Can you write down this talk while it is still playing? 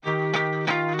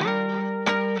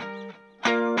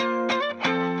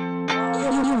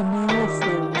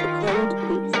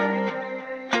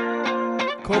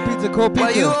pizza, cold pizza.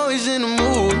 Why you always in the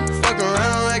mood? Fuck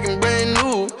around like I'm brand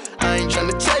new. I ain't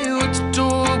tryna tell you what to do,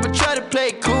 but try to play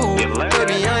it cool.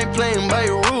 Baby, I ain't playing by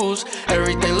your rules.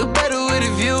 Everything look better with a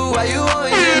view. Why you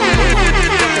always in the mood?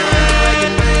 Fuck around like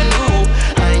I'm brand new.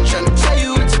 I ain't tryna tell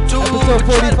you what to do, Episode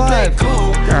but try to play it 45.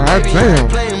 cool. God Baby, I damn. ain't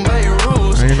playing by your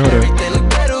rules. I ain't know that. Everything look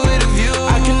better with a view.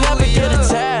 I can never get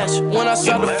attached. When I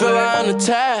start to feel I'm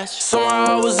unattached, somehow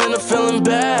I was in a feeling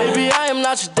bad. Baby, I am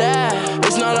not your dad.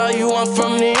 It's not all you want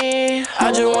from me.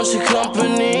 I just want your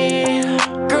company.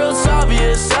 Girl, it's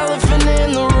obvious, elephant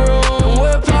in the room.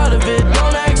 We're part of it,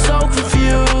 don't act so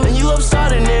confused. And you love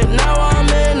starting it, now I'm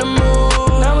in the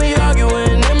mood. Now we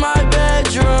arguing in my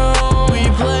bedroom. We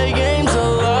play games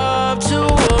of love to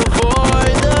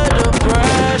avoid the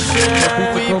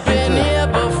depression. We've been here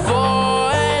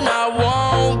before and I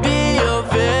won't be a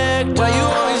victim. Why you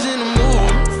always in the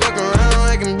mood? Fuck around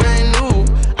like I'm brand new.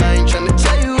 I ain't tryna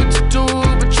tell you what to do,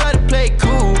 but try to play it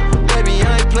cool. Baby, I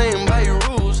ain't playing by your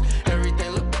rules.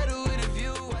 Everything look better with a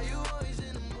view. Why you always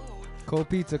in the mood? Cold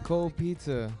pizza, cold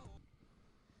pizza.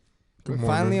 Good We're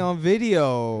morning. finally on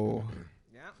video.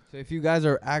 So if you guys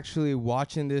are actually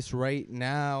watching this right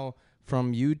now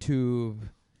from YouTube,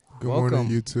 Good welcome.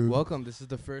 morning, YouTube. Welcome. This is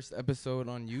the first episode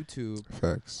on YouTube.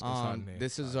 Facts.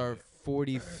 This is our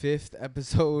 45th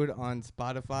episode on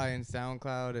Spotify and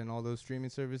SoundCloud and all those streaming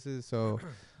services. So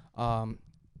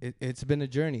it's been a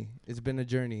journey. It's been a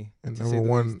journey. And to say the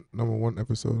least. number one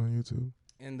episode on YouTube.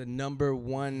 And the number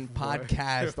one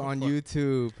podcast on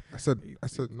YouTube. I said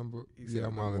number. Yeah,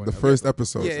 I'm number on one the first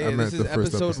episode. Yeah, I meant this the is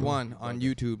first episode 1 on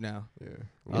YouTube now.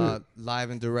 Yeah.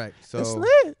 Live and direct. So It's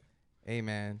lit. hey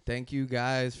man, thank you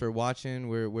guys for watching.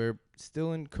 We're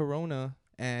still in Corona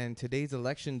and today's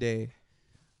election day.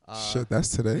 Shit, that's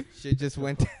today. Shit just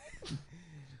went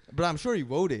but I'm sure you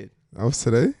voted. That was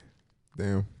today.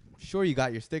 Damn. Sure you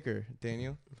got your sticker,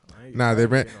 Daniel. Nah, they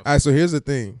ran. All right, so here's the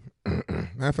thing.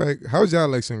 Matter of fact, how was y'all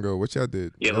election go? What y'all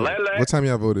did? What time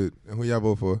y'all voted? And who y'all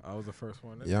vote for? I was the first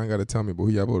one in. Y'all ain't got to tell me, but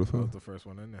who y'all voted I for? was the first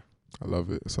one in there. I love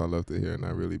it. So I love to hear it.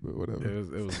 Not really, but whatever.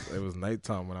 It was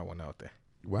nighttime when I went out there.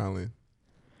 Wildin'.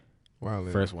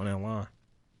 First one in line.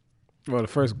 Well, the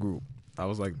first group. I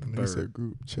was like the They third. said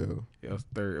group, chill. Yeah, I was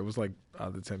third. It was like out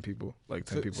of the 10 people. Like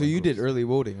 10 people. So in you did groups. early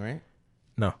voting, right?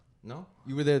 No, No?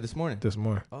 You were there this morning. this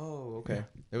morning. Oh, okay. Yeah.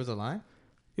 There was a line?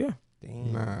 Yeah.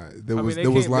 Damn. Nah, there I was mean,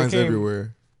 there was they lines came-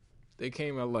 everywhere. They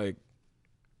came at like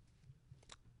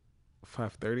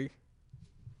 5:30.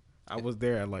 I was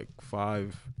there at like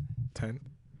 5:10.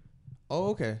 Oh,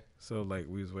 okay. So like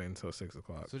we was waiting until 6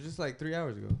 o'clock. So just like 3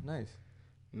 hours ago. Nice.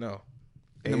 No.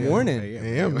 In the AM, morning? AM.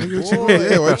 Damn, nigga, what you,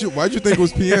 yeah, why'd you think it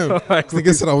was PM? This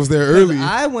nigga said I was there early.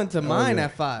 I went to mine yeah.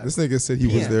 at 5. This nigga said he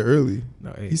was PM. there early.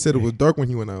 No, He said it was dark when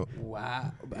he went out.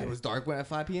 Wow. It was dark at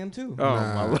 5 p.m. too. Oh,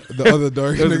 Nah, my Lord. the other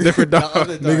dark It was a nigga. different The dog.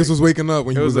 other dark. Niggas was waking up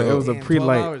when he was It out. was a Damn,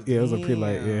 pre-light. 12 hours. Yeah, it was a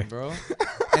pre-light, Damn, yeah. bro.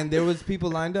 And there was people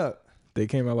lined up. They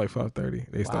came at like 5:30.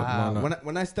 They stopped Wow. lining up.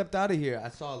 When I stepped out of here, I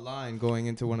saw a line going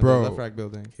into one of Bro. the left rack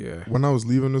buildings. Yeah. When I was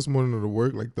leaving this morning to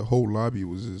work, like the whole lobby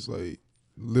was just like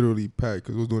literally packed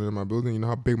because I was doing it in my building. You know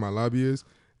how big my lobby is?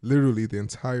 Literally the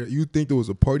entire. You think there was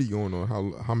a party going on?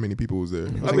 How many people was there?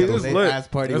 I mean, it's Late lit. ass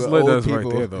party That's with lit. old That's right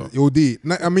people. there, though. OD.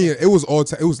 I mean, it was all.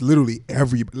 It was literally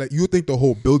every. Like you would think the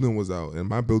whole building was out, and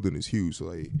my building is huge. So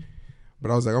like,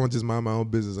 but I was like, I'm gonna just mind my own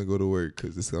business and go to work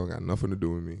because this don't got nothing to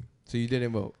do with me. So you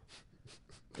didn't vote.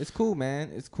 It's cool,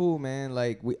 man. It's cool, man.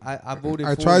 Like I voted.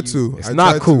 I for tried you. to. It's I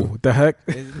not tried cool. to. What the heck?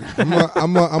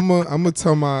 I'm gonna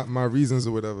tell my reasons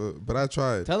or whatever. But I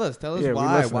tried. Tell us Yeah, we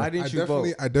why. listening. Why didn't you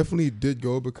vote? I definitely did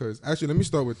go because actually let me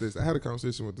start with this. I had a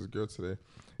conversation with this girl today.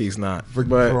 He's not. But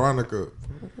But Veronica.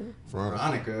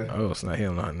 Veronica. oh, it's not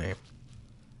him. Not name.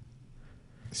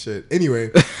 Shit. Anyway,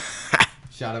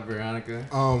 Shout out Veronica.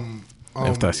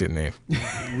 If that's your name.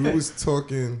 we was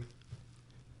talking.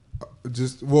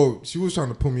 She was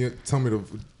trying to tell me to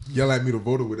yell at me to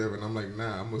vote or whatever, and I'm like,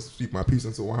 nah, I'm gonna speak my piece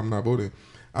until why I'm not voting.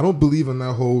 I don't believe in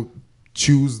that whole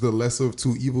choose the lesser of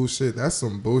two evils shit. That's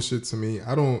some bullshit to me.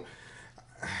 I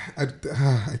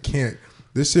can't.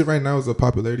 This shit right now is a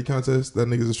popularity contest that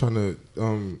niggas is trying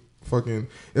to fucking.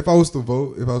 If I was to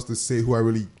vote, if I was to say who I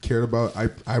really cared about,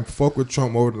 I fuck with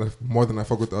Trump more than I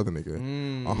fuck with the other nigga.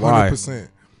 100%.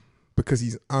 Because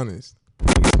he's honest.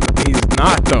 He's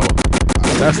not though.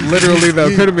 That's literally the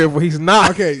epitome of what he's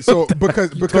not. Okay, so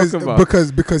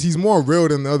because he's more real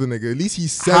than the other nigga. At least he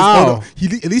says How?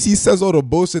 at least he says all the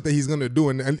bullshit that he's gonna do,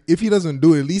 and if he doesn't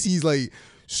do it, at least he's like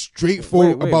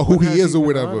straightforward about who he is or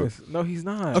whatever. Honest? No, he's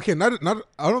not. Okay, not.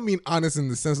 I don't mean honest in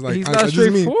the sense like he's I not just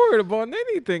mean, straightforward about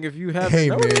anything. If you haven't hey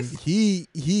noticed. man, he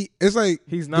it's like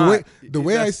He's not. the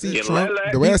way I see Trump.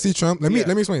 The way I see Trump. Let me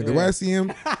explain. The way I see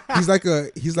him, he's like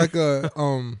a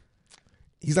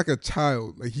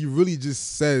child. Like he really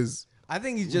just says. I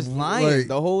think he's just lying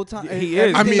the whole time. He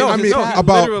is. I mean, he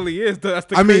about literally is. That's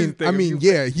the crazy thing. I mean,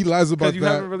 yeah, he lies about that. Because you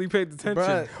haven't really paid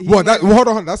attention. Hold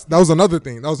on. That was another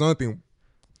thing. All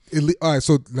right,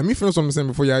 so let me finish what I'm saying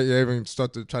before you even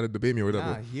start to try to debate me or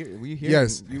whatever. We hear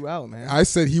you out, man. I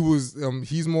said he was.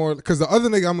 He's more because the other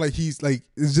nigga. I'm like he's like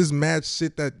it's just mad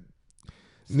shit that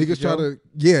niggas try to.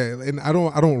 Yeah, and I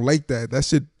don't like that. That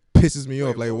shit pisses me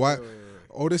off. Like why?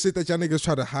 All the shit that y'all niggas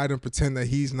try to hide and pretend that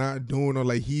he's not doing or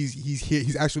like he's here,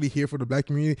 he's actually here for the black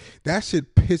community. That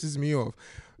shit pisses me off.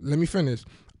 Let me finish.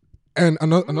 And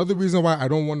another reason why I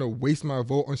don't want to waste my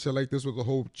vote on shit like this with the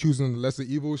whole choosing the lesser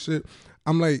evil shit.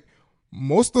 I'm like,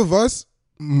 most of us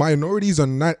minorities are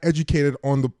not educated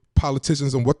on the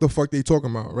politicians and what the fuck they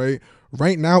talking about, right?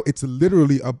 Right now, it's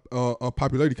literally a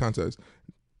popularity contest.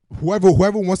 Whoever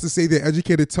wants to say they're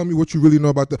educated, tell me what you really know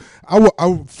about I'll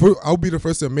be the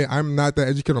first to admit I'm not that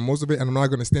educated on most of it, and I'm not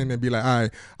gonna stand there and be like, all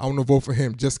right, I want to vote for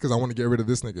him just because I want to get rid of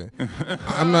this nigga.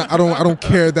 I don't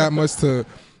care that much to.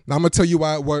 Now I'm gonna tell you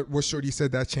why what Shorty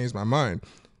said that changed my mind.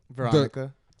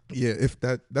 Veronica. If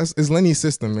it's Lenny's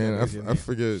sister, man. I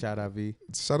forget. Shout out V.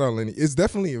 Shout out Lenny. It's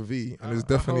definitely a V, and it's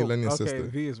definitely Lenny's sister. Okay,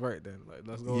 V is right then. Like,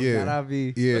 let's go. Yeah. Shout out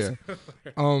V. Yeah.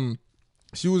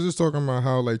 She was just talking about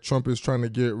how like Trump is trying to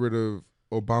get rid of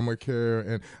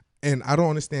Obamacare, and I don't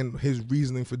understand his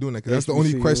reasoning for doing that because that's the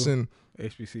only question.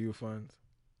 HBCU funds.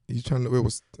 He's trying to. It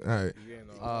was all right.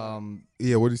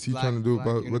 Yeah, what is he trying to do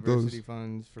about with those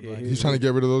funds for black he's trying to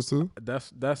get rid of those too. That's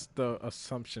the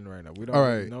assumption right now. We don't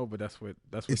really know, but that's what.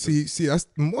 See, that's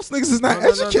most niggas is not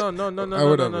educated.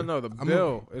 No. The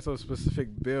bill. It's a specific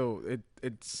bill.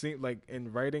 It seems like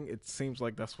in writing, it seems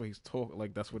like that's what he's talking.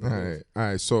 Like that's what. All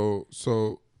right. So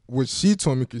what she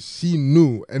told me, because she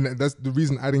knew, and that's the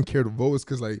reason I didn't care to vote, is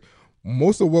because like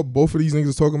most of what both of these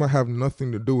niggas are talking about have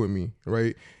nothing to do with me,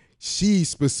 right? She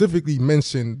specifically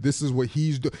mentioned this is what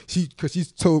he's doing. Because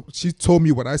she told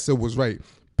me what I said was right.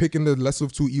 Picking the lesser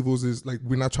of two evils is like,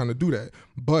 we're not trying to do that.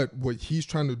 But what he's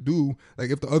trying to do,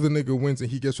 like if the other nigga wins and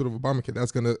he gets rid of Obamacare,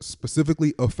 that's gonna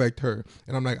specifically affect her.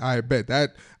 And I'm like, I bet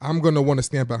that I'm gonna want to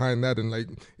stand behind that. And like,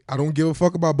 I don't give a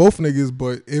fuck about both niggas,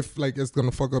 but if like it's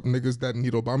gonna fuck up niggas that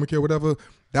need Obamacare or whatever,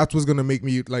 that's what's gonna make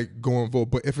me like go and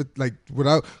vote. But if it like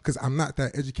without, because I'm not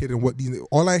that educated in what these,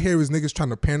 all I hear is niggas trying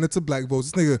to pander to black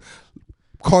votes. This nigga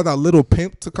called out Little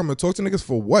Pimp to come and talk to niggas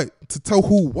for what? To tell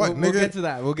who what, nigga? We'll get to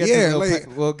that. We'll get to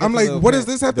like, I'm like, what does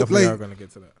this have to like? We are gonna get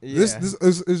to that. Yeah. This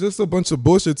is just a bunch of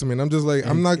bullshit to me. And I'm just like,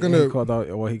 I'm not gonna. He called out.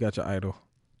 Well, he got your idol.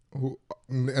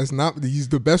 That's not. He's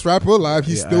the best rapper alive.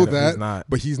 He's still idol. that,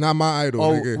 but he's not my idol.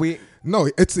 Oh, nigga. No,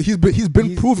 he's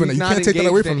been proven that you can't take that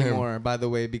away from anymore, him. By the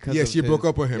way, because she broke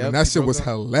up with him, and that shit was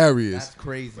hilarious. That's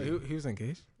crazy. Wait, he was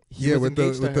engaged. Yeah, with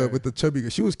the chubby girl.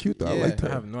 She was cute though. I liked her.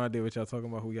 I have no idea what y'all talking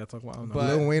about. Who y'all talking about? I don't know.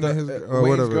 But Lil Wayne and his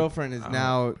Wayne's girlfriend is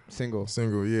now single.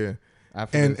 Single, yeah.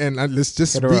 And let's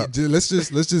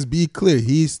just be clear.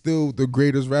 He's still the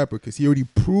greatest rapper because he already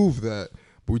proved that.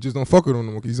 But we just don't fuck with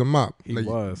him because he's a mop. He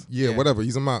was. Yeah, whatever.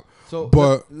 He's a mop. So,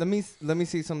 but let me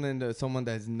say something to someone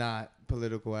that's not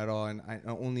political at all, and I'm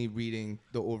only reading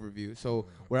the overview. So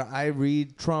where I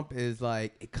read Trump is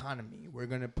like economy. We're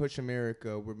gonna push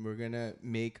America. We're gonna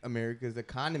make America's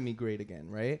economy great again,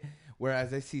 right?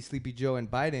 Whereas I see Sleepy Joe and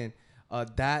Biden,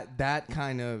 that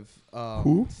kind of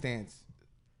stance.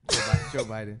 Joe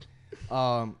Biden.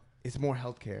 It's more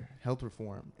healthcare, health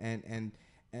reform, and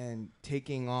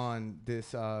taking on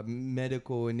this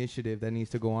medical initiative that needs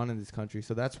to go on in this country.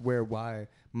 So that's why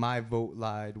my vote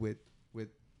lied with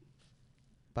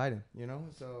Biden, you know?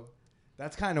 So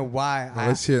that's kind of why I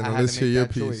had to make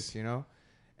that choice, you know?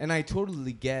 And I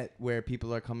totally get where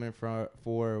people are coming from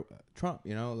for Trump,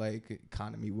 you know, like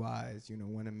economy-wise, you know,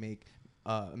 want to make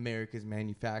America's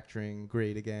manufacturing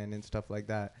great again and stuff like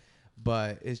that.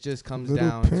 But it just comes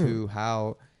down to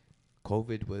how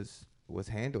COVID was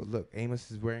handled. Look,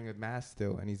 Amos is wearing a mask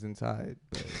still, and he's inside.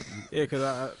 Yeah, because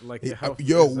I like.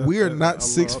 We're not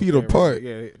 6 feet apart.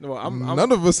 Yeah, no,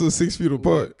 none of us are 6 feet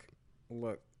apart.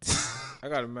 Look, I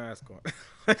got a mask on.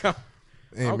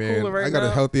 Hey I'm man, right I got now.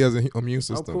 a healthy as an immune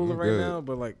system. I'm cooler right now,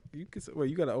 but like you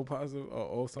got an O positive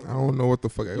or O something. I don't know what the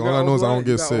fuck. All I know is I don't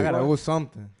get sick. I got O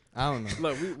something. I don't know.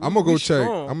 Look, I'm gonna go check.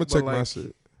 Strong, I'm gonna check like, my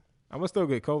shit. I'm gonna still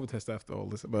get COVID test after all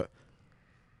this, but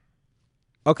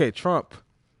okay, Trump.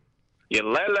 You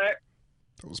lele.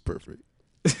 That was perfect.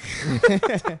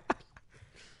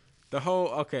 The whole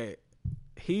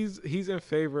he's in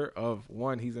favor of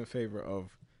one. He's in favor of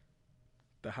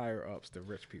the higher ups, the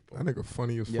rich people. That nigga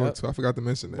funny as Yep. fuck too. I forgot to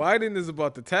mention that. Biden is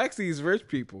about to tax these rich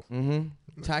people.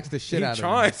 Tax the shit He out of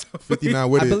trying them. to 59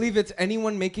 with I it. believe it's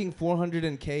anyone making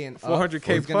 400K and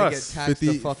 400K up is gonna get plus. taxed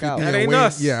the fuck out. That and ain't Wayne-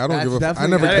 us. Yeah, I don't That's give a fuck. I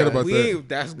definitely never not cared us. about that.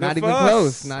 That's good Not for even us.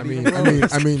 close. Not I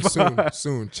even mean, close.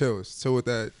 soon, chill with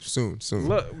that. Soon.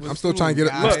 Look, I'm still trying to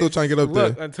get. I'm guys. still trying to get up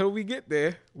Look, there. until we get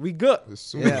there, we good. It's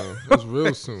soon, Yeah. though. That's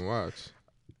real soon. Watch.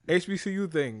 HBCU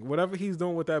thing, whatever he's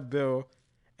doing with that bill,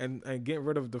 and getting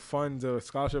rid of the funds,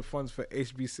 scholarship funds for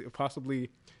HBC, possibly,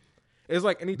 it's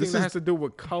like anything This that is- has to do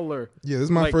with color. Yeah, this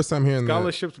is my like first time hearing that.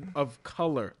 scholarships of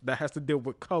color that has to deal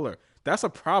with color. That's a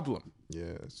problem.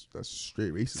 Yeah, that's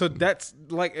straight racist. So that's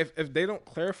like if they don't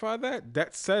clarify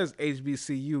that says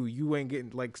HBCU, you ain't getting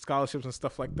like scholarships and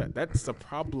stuff like that. That's a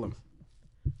problem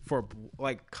for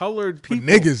like colored people.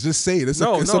 niggas, just say it. It's a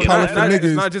problem for it's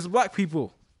niggas. not just black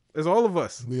people. It's all of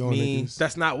us. We all Me. niggas.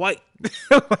 That's not white.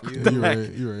 Yeah, you're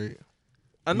right. You're right.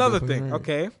 Another definitely thing. right.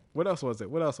 Okay. What else was it?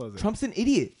 Trump's an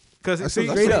idiot. Because That's see,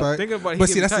 a straight up. fact. think about. But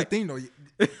see, that's the thing though.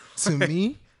 To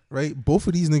me, right? Both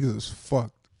of these niggas is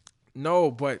fucked.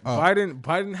 No, but Oh.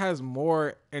 Biden has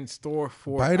more in store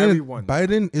for everyone.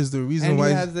 Biden is the reason And why.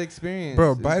 he has the experience.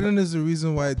 Bro, Biden is the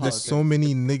reason why there's so Politics.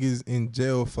 many niggas in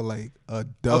jail for like a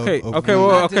dub. Okay. of Okay. weed.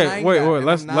 Well. not Okay. denying Wait. that, Wait. and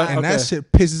Let's. I'm Let, not- and okay. that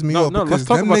shit pisses me No. off No. because Let's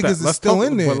talk them about niggas that. is Let's still talk.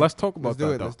 in there. But let's talk about Let's do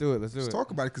that it. though. Let's do it. Let's do Let's it.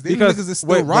 talk about it because they Because niggas is still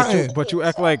wait, rotten. but you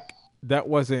act like that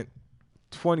wasn't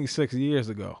 26 years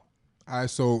ago. All right,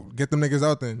 so get them niggas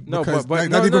out then. No, because but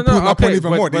that even proves my point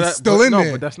even more. They still in no,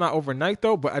 there. but that's not overnight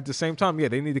though. But at the same time, yeah,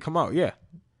 they need to come out. Yeah.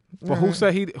 But who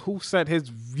said his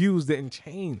views didn't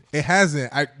change? It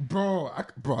hasn't. I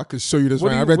could show you this What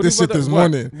right do now. I you- read what this do you shit this what?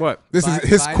 morning. What? This is Bi-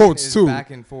 his Biden quotes is too.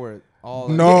 Back and forth. All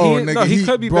No, He nigga,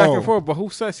 could be bro, back and forth, but who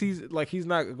says he's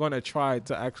not going to try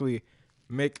to actually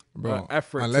make bro. an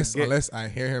effort? Unless I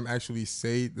hear him actually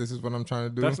say this is what I'm trying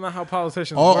to do. That's not how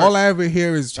politicians all, work. all I ever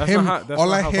hear is That's him. not how- that's all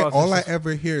not I how hear, all I politicians-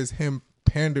 ever hear is him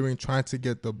pandering, trying to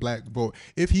get the black vote.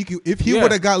 If he Yeah.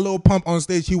 would have got Lil Pump on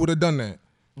stage, he would have done that.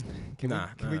 Can Nah,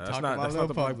 we that's talk not about that's Lil not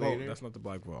the black Pump vote. later? That's not the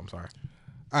black vote. I'm sorry.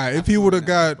 All right, if he would have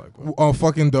got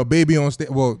fucking the baby on stage,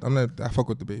 well, I fuck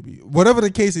with the baby. Whatever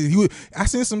the case is, I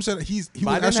seen some shit. He was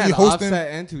Biden actually had hosting.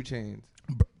 Offset and 2 Chainz.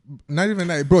 Not even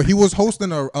that, bro. He was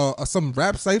hosting a some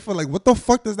rap cipher. Like, what the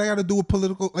fuck does that got to do with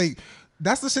political? Like,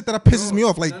 that's the shit that pisses me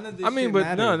off. Like, I mean,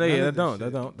 but no, that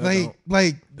don't.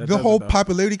 like That the whole doesn't, though.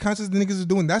 popularity contest the niggas are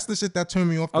doing. That's the shit that turned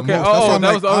me off. The Okay. most. That's why Oh, I'm that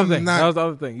like, was the other I'm thing. not- That was the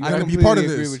other thing. You I gotta gotta be part of completely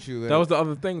this. agree with you. that was the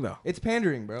other thing, though. It's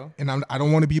pandering, bro. and I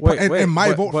don't want to be part. Wait, And my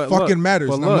but- vote but fucking look, matters.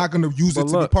 but And I'm look, not gonna use it but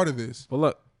to be look. part of this. But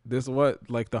look, this is what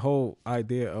like the whole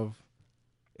idea of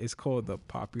it's called the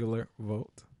popular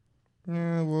vote.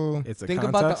 Yeah, well, It's a Think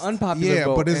contest. about the unpopular yeah,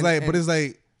 vote. but it's and- like,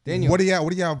 and Daniel, what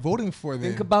are y'all voting for then?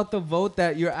 think about the vote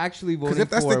that you're actually voting for. if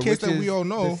that's the case which that is we all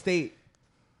know- the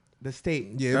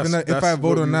state. Yeah, That's- if I that's vote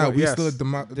what or we not, vote, we yes. still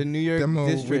The New York demo.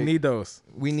 district. We need those.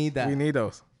 We need that. We need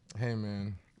those. Hey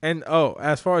man, And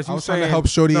as far as I you was saying, trying to help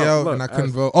Shorty no, out, look, and I couldn't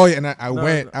as- vote. Oh yeah, and I No,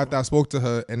 went no. after I spoke to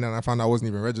her, and then I found out I wasn't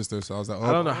even registered. So I was like, oh,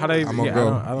 I don't know how they. I'm gonna Yeah,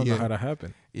 go. I don't yeah. know how that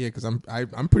happened. Yeah, because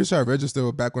I'm pretty sure I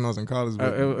registered back when I was in college.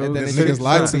 But It And then was- they niggas said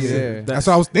lied to me. yeah. That's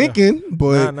what I was thinking.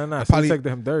 But Nah. probably- City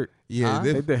took him dirt. yeah, Huh?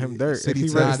 They did him dirt. City If he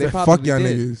said, registered- fuck probably y'all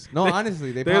did. niggas. No,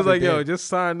 honestly, they They was probably like, yo, did. just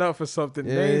sign up for something.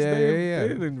 Yeah, they, yeah, they, yeah. they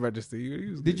didn't register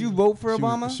you. Did you vote for She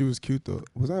Obama? was cute though.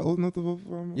 Was I old enough to vote for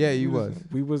Obama? Yeah, you was.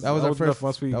 We was That was our old enough first-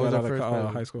 once we that was got our out first of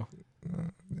president. high school.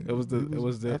 It was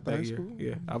the after that high year. school?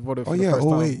 Yeah, I voted for Oh the yeah. first Oh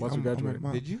time wait. once we graduated.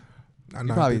 Mom. Did you? I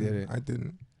probably didn't. didn't. I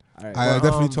didn't. All right. I well,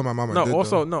 definitely told my mom I No, did.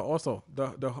 also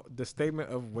though. the statement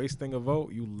of wasting a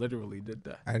vote, you literally did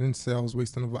that. I didn't say I was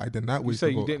wasting a vote. I did not You waste said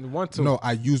a you vote. didn't want to. No,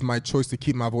 I used my choice to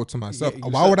keep my vote to myself. Yeah,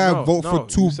 you Why said- would I no, vote no, for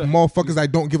two you said- motherfuckers I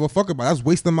don't give a fuck about? That's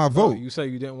wasting my No, vote. you said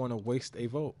you didn't want to waste a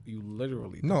vote. You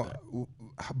literally did No,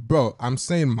 that. bro, I'm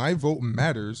saying my vote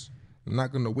matters. I'm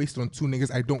not gonna waste it on two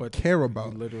niggas I don't But care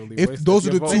about. you literally If wasted those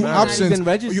are your the vote. two You're not options, even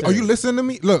registered. are you listening to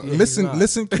me? Look, Yeah, he's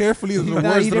listen not. carefully to the He words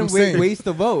that I'm didn't saying. waste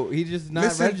the vote. He just not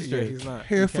Listen- registered. Yeah, he's not.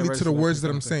 Carefully He can't to the register words that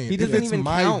for I'm something. saying. He If doesn't it's even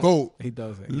my count. vote, He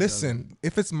doesn't. listen,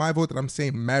 if it's my vote that I'm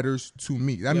saying matters to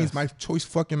me, that means Yes. my choice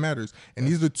fucking matters. And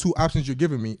these are the two options you're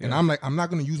giving me. And Yes. I'm like, I'm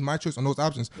not gonna use my choice on those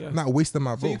options. Yes. I'm not wasting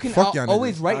my So vote. you can Fuck y'all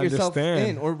always niggas. write I yourself understand.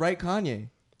 in or write Kanye.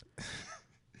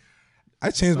 I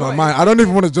changed my No, mind. I don't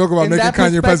even want to joke about In making that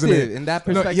Kanye perspective, president. in that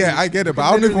No, perspective, yeah, I get you it, but could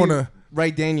I don't even literally want to.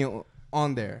 write Daniel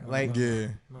on there. Like, Yeah.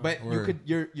 but you Word. could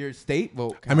your state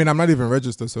vote. I mean, I'm not even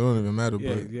registered, so it don't even matter.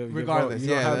 Yeah, But yeah, Regardless, you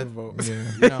don't yeah, have a that- vote. yeah.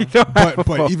 you know. You don't have a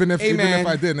but vote. even Hey, if man.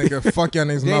 I did, nigga, fuck y'all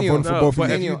niggas. I'm not Daniel, voting for No, both but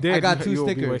of if you. you Daniel, did, I got you two will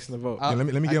be stickers. wasting the vote. Yeah, let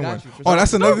me I get got one. you, for Oh, sure.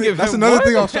 that's another. give That's him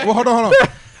another one. thing. Well, hold on.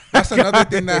 That's another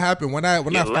thing that happened when I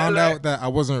found out that I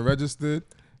wasn't registered.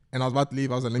 And I was about to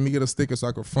leave. I was like, let me get a sticker so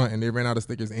I could front. And they ran out of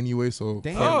stickers anyway. So,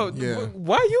 Damn. Oh, yeah.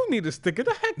 why you need a sticker?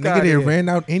 The heck Nigga, out they here. ran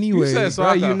out anyway. You said so.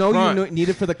 Bro, I got front. you need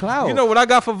it for the cloud. You know what I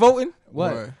got for voting?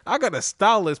 what? I got a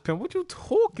stylist pen. What you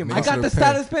talking Nigga, I about? got the Pen.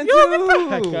 status pen Yo, get the too.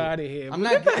 heck out of here. I'm boy.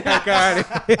 not. Get the heck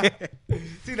out of here.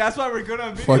 See, that's why we're good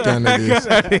on video. Fuck y'all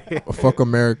niggas. Fuck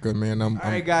America, man. I'm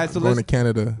right, guys, so going to let's-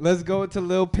 Canada. Let's go to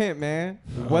Lil Pimp, man.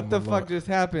 What the fuck just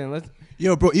happened? Let's.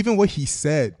 Yo, bro, even what he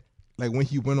said, like when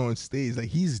he went on stage, like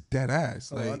he's dead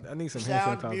ass. Like, I need some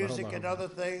hand Sound, sanitizer. music, Hold and on. other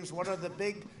things. One of the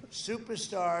big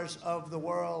superstars of the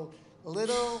world,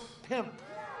 Little Pimp.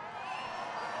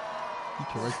 he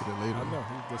corrected it later. I know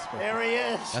he's disrespectful. There he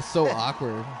is. That's so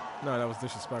awkward. No, that was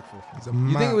disrespectful. He's a You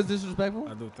think mad- it was disrespectful?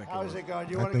 I do think it How's was. it going?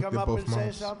 You I want to think come they're up both and say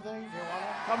moms. something? You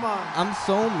wanna? Come on. I'm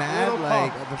so mad, Little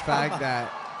like Pump. the fact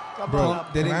that Come Bro, on Pump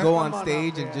up. didn't Can go I- on Come up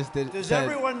stage and here. just did. Does said,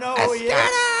 everyone know who he is? bro,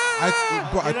 I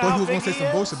You know thought how he was gonna big say he some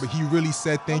is? bullshit, but he really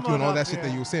said thank Come you and on all that up shit that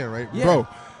here. you were saying, right, Yeah. bro?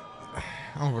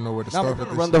 I don't even know where to Now we're start with gonna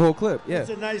this run shit. the whole clip. Yeah. It's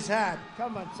a nice hat.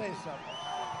 Come on, say something.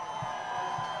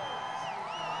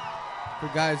 For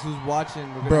guys who's watching,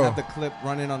 we're gonna Bro. have the clip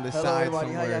running on the Hello, side everybody.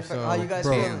 somewhere. How you guys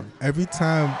Bro, feeling? every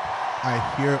time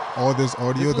I hear all this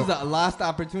audio, This was the, a lost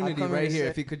opportunity come right here to here. say-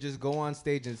 If he could just go on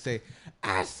stage and say,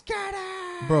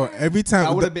 "Ascada." bro, every time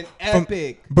That would have been from-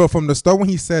 epic. Bro, from the start when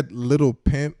he said "little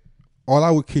pimp," all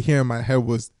I would hear in my head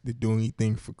was they doing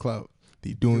anything for clout.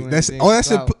 They doing Doing that's anything all that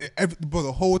for shit. clout. Bro,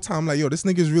 the whole time like, yo, this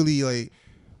nigga's really like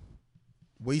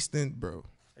wasting, bro,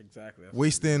 Exactly. That's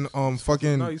wasting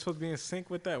fucking. No, you're supposed to be in sync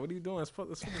with that. What are you doing? That's for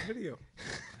the video.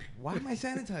 Why am I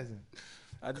sanitizing?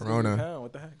 I just Corona. need a pound.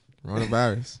 What the heck?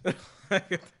 Coronavirus.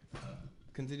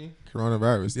 Continue.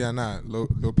 Coronavirus. Yeah, nah. Lil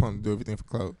Pump do everything for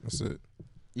clout. That's it.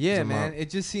 Yeah, It's a man. mob. It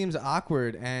just seems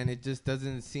awkward, and it just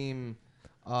doesn't seem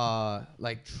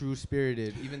like true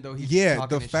spirited. Even though he's Yeah,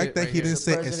 talking the his fact shit that right he here. didn't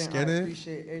say President, I Esqueda.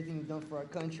 appreciate everything you've done for our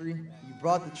country. You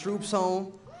brought the troops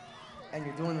home, and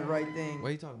you're doing the right thing. What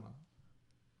are you talking about?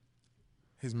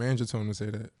 His manager told him to say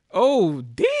that. Oh,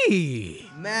 D.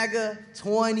 MAGA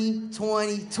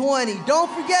 2020. Don't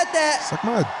forget that. Suck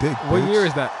my dick. What bitch. year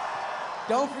is that?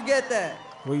 Don't forget that.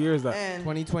 What year is that? And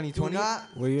 2020, do not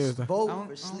What year is that? vote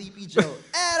for Sleepy Joe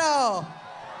at all.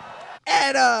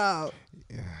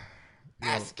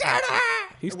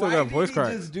 He still got voice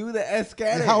cracks. Just do the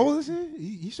Escada. How old is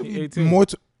he? He should He be 18. more.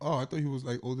 Oh, I thought he was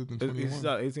like older than He's 21.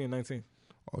 about 18 and 19.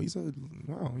 Oh, he's a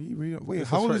wow. He really, wait, This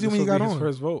how is old fir- is he this when he will got be his on?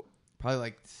 first vote. Probably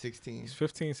like 16. He's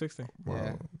 15, 16. Wow,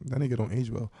 Yeah. that nigga don't age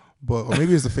well. But or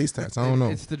maybe it's the face tats. I don't know.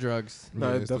 It's the drugs. No,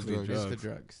 Yeah, it's it's the definitely drugs. It's drugs. the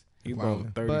drugs. He's Wow.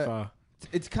 about 35.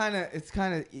 It's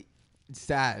kind of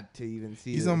sad to even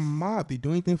see. He's this. a mob. They do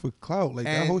anything for clout. Like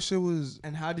that And- whole shit was.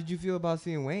 And how did you feel about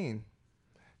seeing Wayne?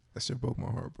 That shit broke my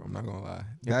heart, bro. I'm not gonna lie.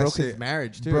 It That broke shit, his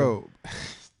marriage too, bro.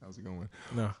 That was a good one.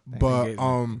 No. But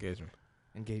Engagement.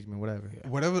 Engagement, whatever.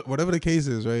 whatever the case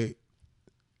is, right?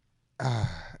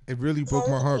 It really broke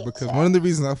my heart because one of the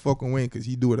reasons I fuck with Wayne because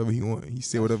he do whatever he want. He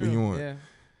say whatever he want. Yeah.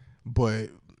 But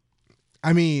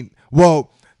I mean,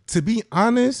 well, to be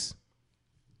honest,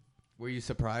 Were you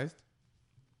surprised?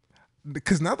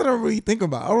 because now that I really think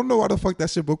about it, I don't know why the fuck that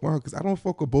shit broke my heart because I don't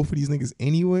fuck with both of these niggas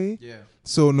anyway. Yeah.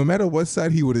 So no matter what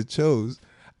side he would have chose,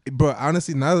 but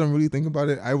honestly, now that I'm really thinking about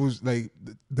it, I was like,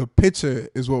 the picture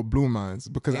is what blew minds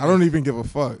because I don't even give a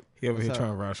fuck. He over here What's up?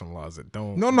 trying to rationalize it.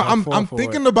 Don't. No, don't fall I'm for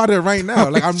thinking it. about it right now.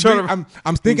 Like I'm Trying to-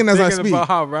 I'm thinking as I He's speak. about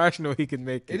how rational he can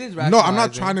make it. It is No, I'm not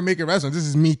rationalizing. trying to make it rational. This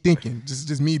is me thinking.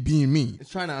 Just me being me. It's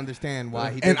trying to understand why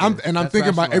he. And did I'm this. and I'm That's thinking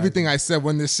about rationalizing. everything I said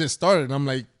when this shit started. And I'm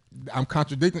like, I'm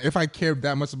contradicting. If I cared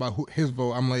that much about his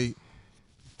vote, I'm like,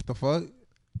 what the fuck?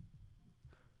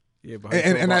 Yeah, but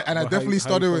And I definitely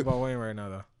started with- about Wayne right now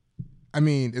though. I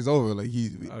mean, it's over. Like he,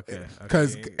 Okay,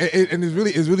 because okay. and it's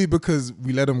really because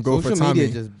we let him go Social for Tommy.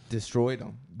 media just destroyed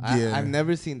him. Yeah. I've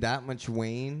never seen that much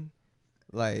Wayne.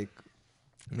 Like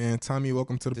Man, Tommy,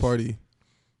 welcome to the Just- party.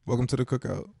 Welcome to the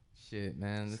cookout. shit,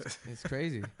 man. It's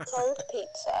crazy. Cold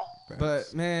pizza.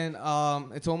 But man,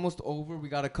 it's almost over. We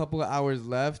got a couple of hours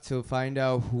left to find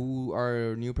out who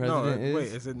our new No, president is. wait,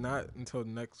 is it not until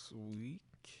next week?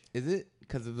 Is it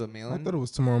because of the I mail-in? thought it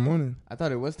was tomorrow morning. I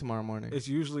thought it was tomorrow morning. It's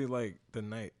usually like the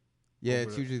night. Yeah, over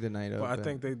it's the- usually the night of. But I but-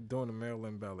 think they're doing the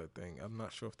mail-in ballot thing. I'm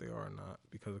not sure if they are or not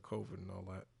because of COVID and all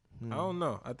that. Hmm. I don't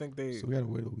know. I think they. So we gotta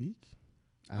wait a week.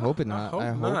 I hope it not. I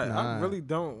hope not. I really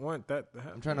don't want that to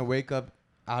happen. I'm trying to wake up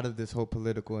out of this whole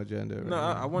political agenda. Right No,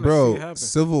 now. I want to see Bro, it happen.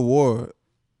 Civil War.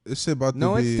 This shit about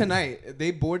No, to it's be. tonight.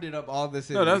 They boarded up all the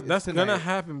city. No, It's that's gonna tonight.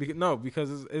 happen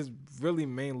because it's really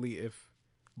mainly if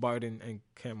Biden and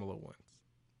Kamala wins.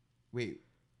 Wait,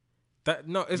 That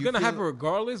no, it's You gonna feel- happen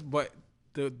regardless. But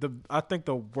I think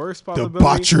the worst possibility.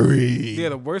 Debauchery. Yeah,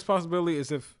 the worst possibility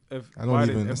is if I don't Biden,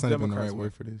 even. if That's not even the Democrats right win.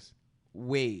 word for this.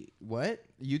 Wait, what?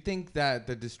 You think that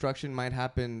the destruction might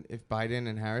happen if Biden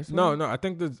and Harris win? No, I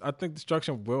think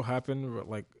destruction will happen,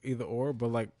 like either or. But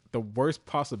like the worst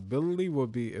possibility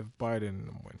would be if Biden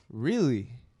win, Really?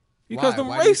 because the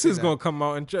Why do you say racists that? gonna come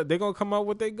out and they're gonna come out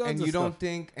with their guns. And And you don't stuff.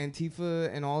 think Antifa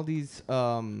and all these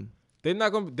They're not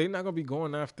gonna be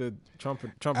going after Trump.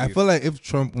 I youth. feel like if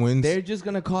Trump wins, they're just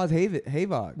gonna cause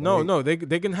havoc? No, they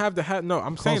can have the no.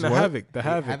 I'm saying the what? havoc. The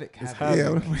havoc. Havoc, It's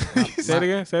havoc. havoc. Say it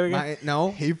again. Say it again.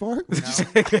 No, Hayvark.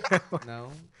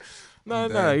 no,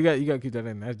 No. You gotta keep that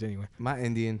in. That's genuine. my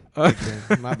Indian.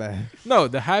 My bad. No,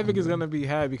 the havoc is gonna be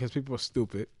had because people are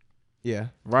stupid. Yeah,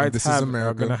 Riots This is are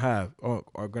America.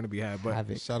 gonna be had, but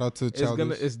havoc. Shout out to it's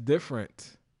Childish. it's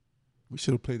different. We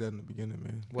should have played that in the beginning,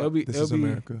 man. This It'll is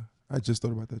America. I just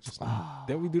thought about that just now.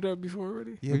 Did we do that before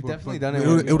already? Yeah, We've but- definitely but done it It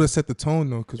already. would have set the tone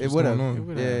though, because It what's would've. going It on.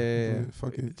 would've. Yeah.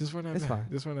 Fuck it. Just run that It's back. fine.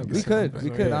 Just run that We back.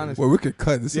 could, Yeah. honestly. Well, we could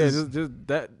cut this. Yeah, is, just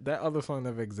that other song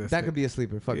never existed. That could be a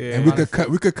sleeper. Fuck it. Yeah. and we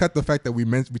Honestly. could cut the fact that we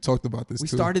talked about this. We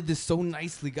too. started this so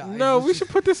nicely, guys. No, This we is- should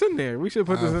put this in there. We should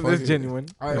put this in. fuck It's it. genuine.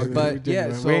 All right, Okay. but It's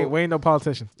genuine. yeah, so we ain't no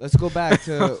politician. let's go back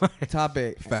to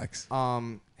topic. Facts.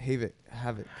 Havoc.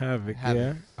 Havoc. Havoc.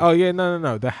 Yeah. Oh yeah.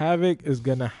 No. The havoc is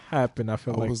gonna happen. I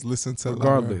feel I like was listening to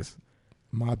regardless.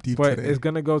 Mob Deep But today. it's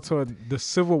gonna go to the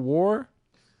Civil War.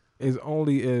 Is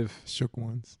only if Shook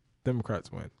Ones.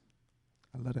 Democrats win.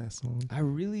 I love that song.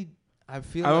 I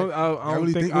feel I don't. like I don't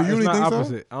really think. think- you It's really not think so?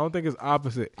 opposite. I don't think it's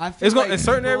opposite. I feel It's going like in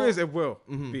certain people- areas. It will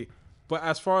Mhm. be, but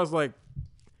as far as like,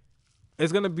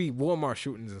 it's gonna be Walmart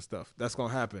shootings and stuff. That's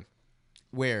gonna happen.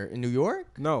 where in New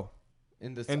York, No,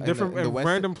 in the in different in the in West,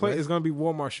 random places, West? it's gonna be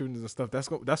Walmart shootings and stuff. That's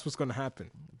what's gonna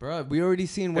happen. Bro, we already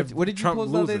seen If what did you Trump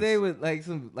post the other loses. day with like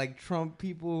some like Trump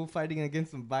people fighting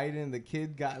against some Biden. The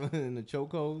kid got in the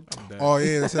chokehold. Oh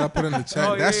yeah, that's what I put in the chat.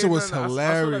 Oh, that shit was I saw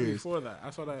that hilarious. before that. I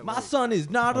saw that. My like- son is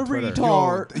not a on Twitter.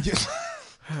 retard. Yo,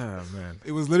 Oh man.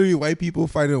 it was literally white people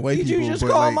fighting white Did people. you just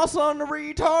but call like, my son a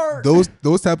retard?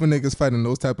 those type of niggas fighting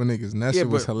those type of niggas, and that shit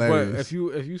was hilarious. But if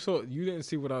you saw, you didn't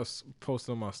see what I was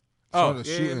posting on my. Oh, yeah,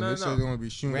 shooting. no, They said no. they're gonna be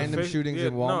shooting. Random shootings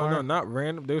in No, Walmart? not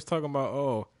random. They was talking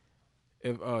about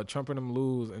if Trump and them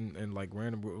lose and like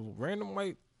random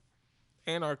white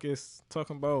anarchists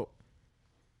talking about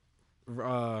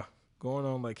going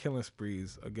on like killing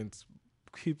sprees against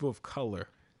people of color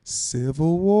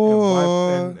Civil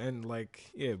War. and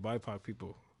like BIPOC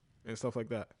people and stuff like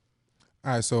that.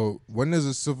 All right, so when there's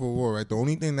a civil war, right? The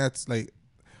only thing that's like,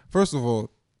 first of all,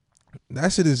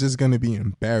 that shit is just gonna be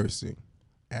embarrassing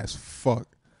as fuck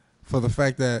for the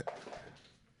fact that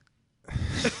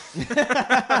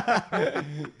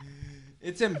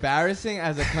It's embarrassing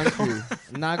as a country.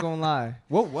 I'm not gonna lie.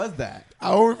 What was that? I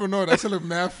don't even know. That shit look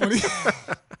mad funny.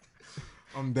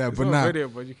 I'm dead, It's but on not. video,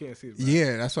 but you can't see it. man.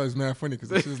 Yeah, that's why it's mad funny because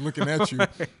that shit's looking at you.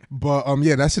 But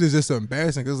yeah, that shit is just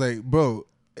embarrassing because like, bro,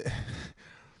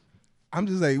 I'm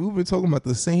just like, we've been talking about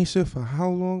the same shit for how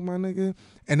long, my nigga?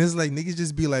 And it's like niggas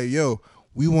just be like, yo,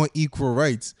 we want equal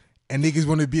rights, and niggas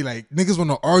want to be like, niggas want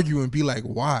to argue and be like,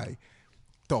 why?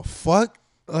 The fuck?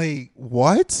 Like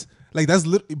what? Like that's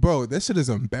literally, bro. That shit is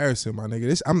embarrassing, my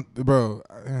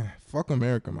nigga. Fuck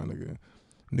America, my nigga.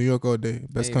 New York all day,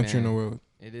 best Hey, country in man. the world.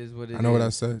 It is what it is. I know what I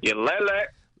said. You lele.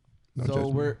 No So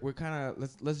judgment. we're kind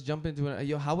of let's jump into it.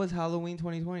 Yo, how was Halloween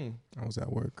 2020? I was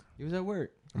at work. You was at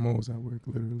work. I'm always at work,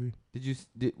 literally.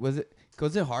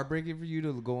 Was it heartbreaking for you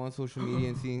to go on social media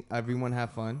and see everyone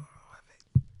have fun?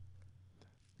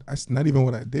 That's not even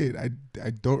what I did. I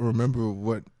don't remember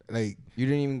what like. You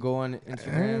didn't even go on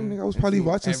Instagram. nigga, I was and probably see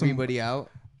watching some- everybody out.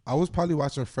 I was probably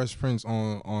watching Fresh Prince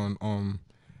on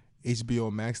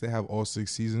HBO Max. They have all 6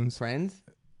 seasons. Friends?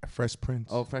 Fresh Prince.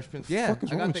 Oh, Fresh Prince. The Yeah, fuck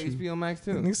is I wrong got the with you? HBO Max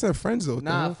too. Nigga said Friends though.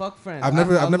 Nah, though. fuck Friends. I've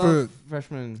never- I I've never- love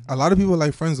Freshman. A lot of people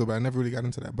like Friends though, but I never really got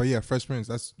into that. But yeah, Fresh Prince.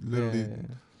 That's literally. Yeah.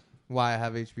 Why I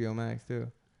have HBO Max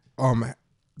too.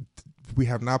 We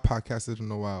have not podcasted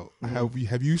in a while. Mhm.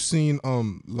 Have you seen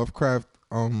Lovecraft?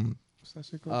 What's that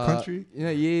shit called? Country, Yeah.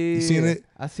 You seen it?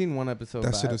 I seen one episode.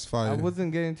 That but shit is fire. I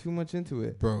wasn't getting too much into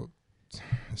it. bro.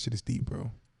 That shit is deep,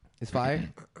 bro. It's fire.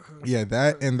 Yeah,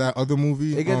 that and that other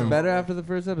movie. It gets better after the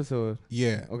first episode.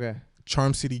 Yeah, Okay.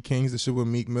 Charm City Kings. The shit with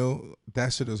Meek Mill.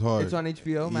 That shit is hard. It's on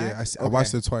HBO Max. Yeah, I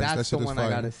watched it twice. That's That shit the is one fire. I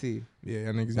gotta see. Yeah,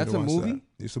 I niggas That's need to a watch movie?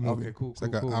 That. It's a movie. Okay, cool, It's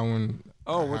like cool, an cool. hour and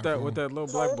Oh, a with half that long. with that little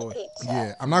black boy.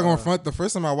 Yeah, I'm not gonna front. The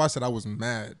first time I watched it, I was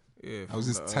mad. Yeah, I was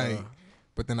just from tight.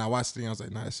 But then I watched it and I was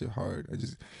like, nah, that shit hard. You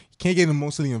can't get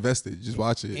emotionally invested. Just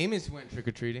watch it. Amos went trick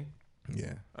or treating.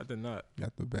 Yeah, I did not.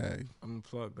 got the bag.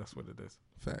 Unplugged. That's what it is.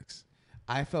 Facts.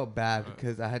 I felt bad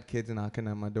because I had kids knocking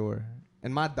at my door,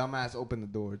 and my dumbass opened the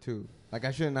door too. Like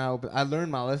I shouldn't have opened. I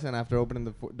learned my lesson after opening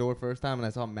the door first time, and I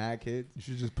saw mad kids, You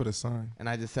should just put a sign. and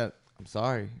I just said, "I'm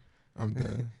sorry." I'm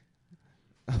dead.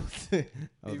 I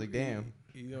was like, "Damn."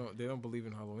 They don't believe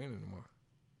in Halloween anymore.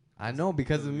 I know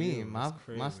because of me, Yeah, my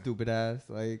that's stupid ass.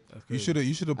 Like That's You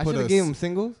crazy. should have I put should a have gave him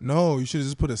singles. No, you should have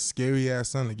just put a scary ass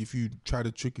sign. Like if you try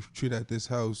to trick or treat at this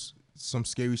house, some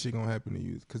scary shit gonna happen to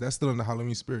you. Because that's still in the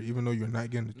Halloween spirit, even though you're not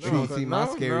getting the treat. No, see my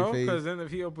scary face. Because then if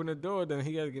he opened the door, then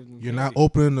he got to give them. You're not candy.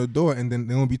 opening the door, and then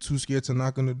they won't be too scared to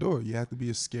knock on the door. You have to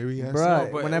be a scary ass. Bruh,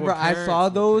 No, but whenever with I saw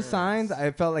parents, those with signs,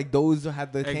 parents. I felt like those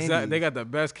had the Exactly. candy. They got the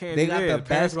best candy. They got there. the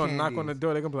parents best gonna knock on the candies.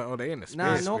 door. They're gonna be like, oh, they in the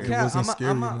Nah, spirit. no It cap. wasn't scary,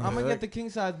 I'm man. gonna get the king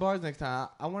size bars next time.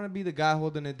 I want to be the guy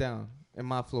holding it down in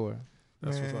my floor.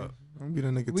 That's Man, what's up. I'm gonna be the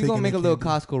nigga We taking gonna make the a little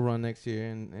candy. Costco run next year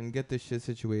and get this shit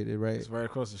situated, right? It's right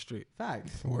across the street.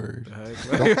 Facts. Word. The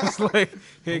heck? Like, it's like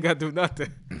he ain't got to do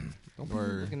nothing. Don't be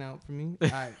Word. looking out for me.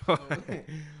 All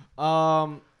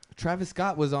right. Travis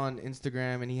Scott was on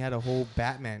Instagram and he had a whole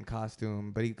Batman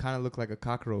costume, but he kind of looked like a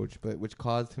cockroach, which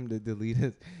caused him to delete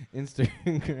his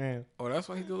Instagram. Oh, that's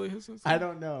why he deleted his Instagram? I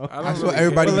don't know. I don't That's really what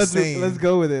everybody care. was let's saying. let's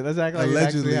go with it. Let's act like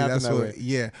Allegedly, it actually that's happened what. that way.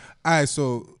 Yeah. All right.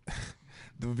 So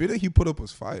the video he put up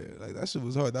was fire. Like that shit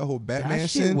was hard. That whole Batman That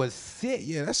shit was sick.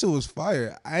 Yeah, that shit was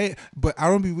fire. But I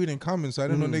don't be reading comments, so I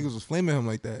didn't know Mhm. niggas was flaming him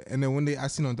like that. And then when I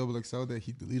seen on XXL that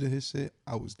he deleted his shit,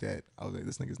 I was dead. I was like,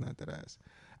 this nigga's not that ass.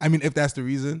 I mean, if that's the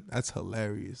reason, that's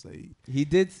hilarious. Like, He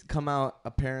did come out,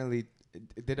 apparently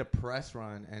did a press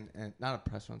run and not a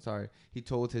press run, sorry. He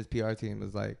told his PR team,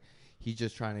 was like, he's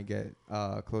just trying to get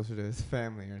closer to his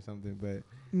family or something, but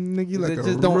nigga, you like it a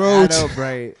just don't roach. add up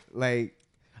right. Like,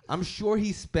 I'm sure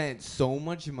he spent so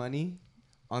much money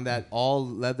on that all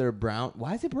leather brown.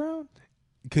 Why is it brown?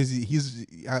 Because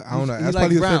I don't know. He That's likes probably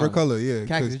his brown. favorite color. Yeah,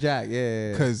 Cactus Jack,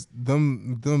 yeah. because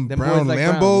them brown boys like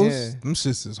brown, Lambos, yeah. them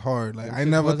shits is hard. Like Them I shits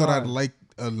never was thought hard. I'd like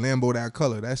a Lambo that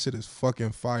color. That shit is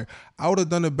fucking fire. I would have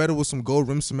done it better with some gold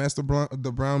rims to match the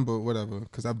brown, but whatever.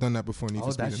 Because I've done that before. Need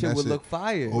Oh, for that Speed, shit and would look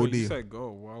fire. Oh, Wait, you dear. said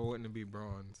gold. Why wouldn't it be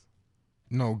bronze?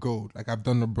 No, gold. Like I've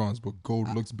done the bronze, but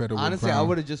gold looks better with Honestly, brown. I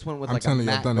would have just went with I'm like a telling you,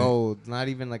 I've matte done it. gold, not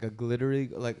even like a glittery,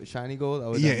 like shiny gold. I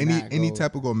would Yeah, have matte any gold.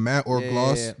 type of gold, matte or Yeah,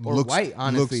 gloss, yeah, yeah. Or looks white.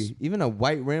 Honestly, looks- even a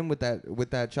white rim with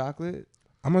that chocolate.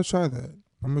 I'm gonna try that.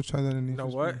 I'm gonna try that in You know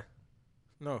Need for what? Speed.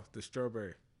 No, the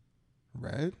strawberry.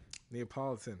 Red,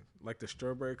 Neapolitan. Like the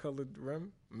strawberry colored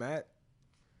rim. Matte.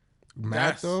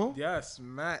 matte Yes, though, Yes,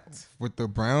 matte. with the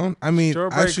brown. I mean,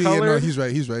 Strawberry actually, yeah, no, colored? he's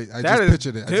right. He's right. I That just is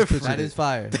pictured it. I just different. pictured That is it.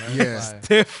 fire. That is Yeah. fire.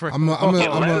 Different. I'm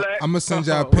gonna send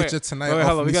y'all a Wait, picture tonight. Wait, off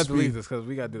hold on. We Need got to Speed. delete this because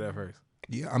we got to do that first.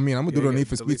 Yeah, I mean, I'm gonna do it on Need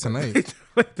for Speed tonight.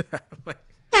 Delete that. Like,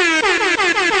 Yeah,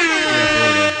 for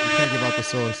real though. You can't give out the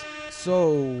source.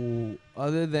 So,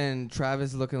 other than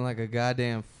Travis looking like a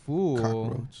goddamn fool,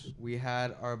 Cockroach. we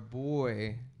had our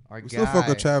boy, our We guy, still fuck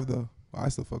with Trav though. Well, I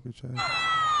still fuck with Trav.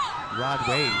 Rod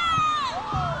Wave.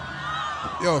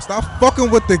 Yo, stop fucking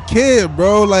with the kid,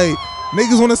 bro. Like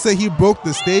niggas wanna say he broke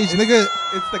the stage, nigga.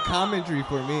 It's the commentary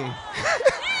for me.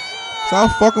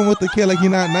 Stop fucking with the kid like he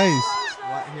not nice.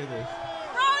 What? Hear this.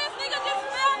 Bro, this nigga just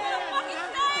fell on the fucking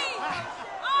stage.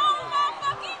 Oh my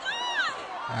fucking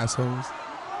god. Assholes.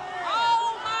 Oh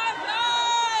my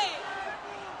god.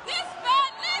 This fat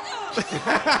nigga.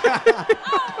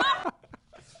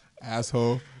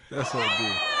 Asshole. that's so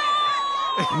deep.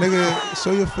 Nigga,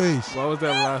 show your face. What was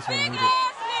that last one? Big You ass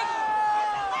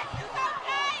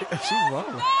did? nigga. She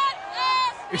wrong. Fat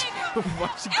ass nigga. Why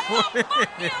she It's a going?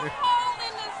 fucking hole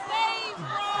in the stage, bro.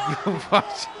 Why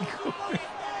she going?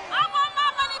 I want my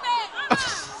money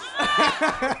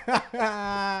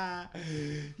back.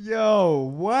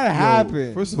 Yo, what Yo,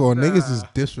 happened? First of all, niggas is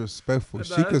disrespectful.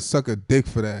 She could suck a dick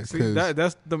for that. See, 'cause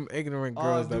that's them ignorant Oh,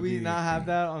 girls. do that we be, not have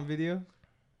that on video?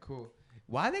 Cool.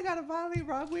 Why they gotta violate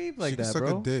Rod Wave like she could that, suck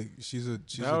bro? a dick. She's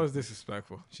That was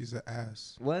disrespectful. she's an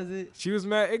ass. Was it? She was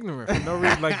mad ignorant for no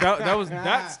reason. Like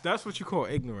that's what you call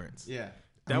ignorance. Yeah.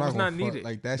 That I'm was gonna not front. needed.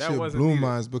 Like that, That shit wasn't blew needed.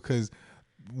 minds because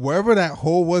wherever that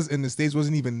hole was in the stage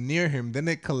wasn't even near him. Then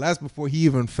it collapsed before he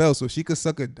even fell. So she could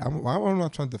suck a. I'm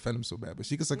not trying to defend him so bad, but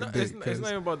she could suck No, a dick. it's not 'cause-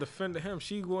 even about defending him.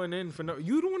 She going in for no.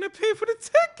 You don't want to pay for the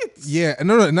tickets. Yeah, and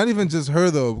no, not even just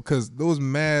her though, because those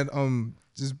mad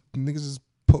just niggas just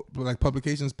like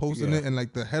publications posting Yeah. it, and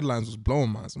like the headlines was blowing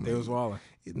minds. I'm They like, was walling.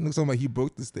 It looks like he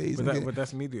broke the stage. But, nigga. but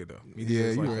that's media though. Yeah, Media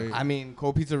is you like right. that. I mean,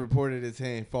 Cold Pizza reported it's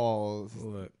saying falls.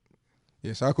 Look,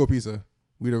 Yeah, shout out Cold Pizza.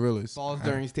 We the realest. Falls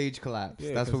during stage collapse.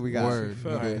 Yeah, That's what 'cause we got. Word.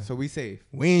 Okay, Okay. so we safe.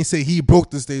 We ain't say he broke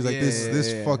the stage like Yeah,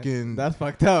 this yeah. fucking That's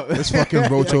fucked up. this fucking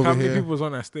roach Like, over how many here. people was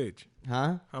on that stage?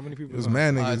 Huh? How many people It was on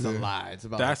mad niggas It's a there. lie. It's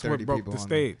about That's like 30 what broke people the on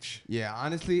there. stage. Yeah,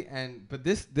 honestly, but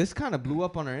this kind of blew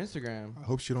up on our Instagram. I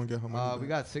hope she don't get her money. We back.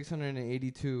 got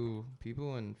 682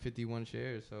 people and 51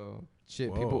 shares. So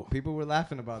shit, Whoa. people were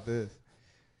laughing about this.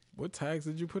 What tags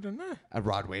did you put in there? At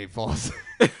Rod Wave falls.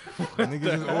 Niggas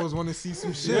just always want to see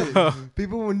some shit.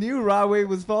 People knew Rod Wave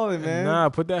was falling, man. Nah,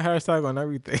 put that hashtag on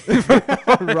everything.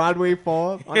 Rod Wave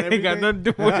falls. On Ain't got everything? nothing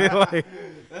to do with it. Like,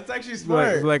 That's actually like, smart.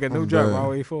 it's like a new I'm drop. done. Raw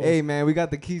Way Falls. Hey man, we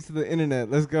got the keys to the internet.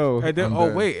 Let's go. And then, I'm oh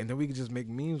done. wait, and then we could just make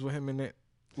memes with him in it.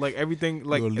 Like everything,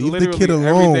 like Yo, leave the literally kid alone.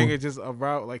 everything is just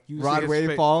about like you see Rod his Wave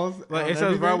face. falls. Like on it says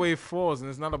everything? Rod Wave Falls, and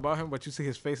it's not about him, but you see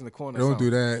his face in the corner. Don't do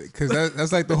that, cause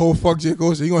that's like the whole fuck J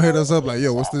Cole shit. He gonna hit us up like,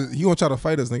 yo, what's the? He gonna try to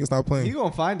fight us, nigga. Stop He playing.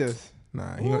 gonna find us.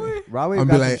 Nah, he gonna. Rod Wave I'm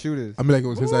got be some like, shooters. I'm be like, it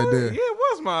was his Yeah, idea. it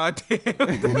was my idea.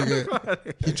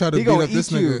 Nigga, he tried to He beat gonna up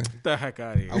this eat you. nigga. Get the heck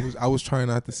out of here. I was trying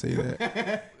not to say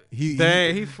that. He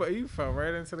Dang, he fell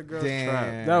right into the girl's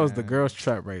trap. That was the Damn. girl's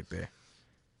trap right there.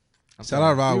 shout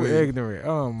out Rod You Wave. ignorant.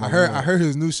 Oh my I heard God.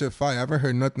 his new shit fire. I haven't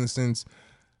heard nothing since.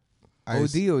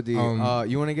 OD.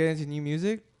 You want to get into new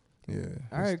music? Yeah.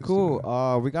 All right,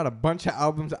 cool. We got a bunch of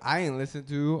albums I ain't listened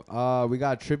to. We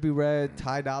got Trippie Redd,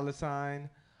 Ty Dolla $ign,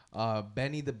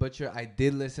 Benny the Butcher. I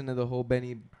did listen to the whole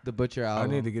Benny the Butcher I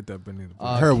album. need to get that Benny the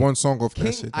I heard one song off that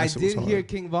King, shit. That I shit was did hard. hear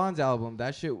King Von's album.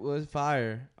 That shit was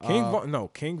fire.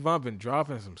 King Von been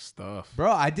dropping some stuff.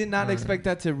 Bro, I did not expect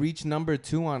that to reach number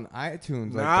 2 on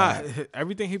iTunes. Nah, Like that.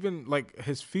 everything he been like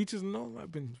his features and all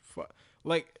that been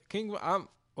like King. I'm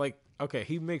like okay,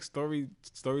 he makes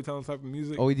storytelling type of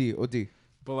music, OD.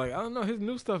 but like I don't know, his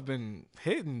new stuff been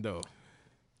hitting though.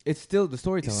 It's still the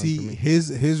storytelling for See, me.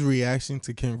 his reaction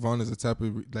to King Von is a type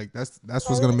of like that's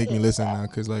what's gonna make me listen now,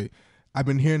 cause like I've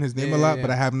been hearing his name a lot, Yeah.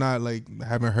 but I have not like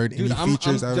haven't heard Dude, any I'm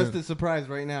features. I just haven't- as surprised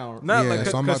right now. Not Yeah, like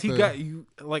so I'm because about he to- got you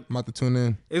like I'm about to tune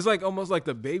in. it's like almost like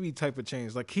the baby type of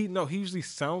change. Like he usually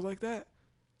sounds like that,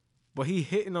 but he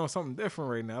hitting on something different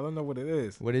right now. I don't know what it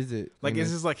is. What is it? Like it's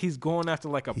just like he's going after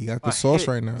like a He got a the sauce hit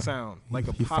right now. sound like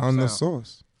a He pop found sound. the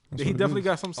sauce. That's He what it definitely is.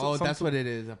 got some. Oh, some that's what it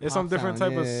is. a It's some pop different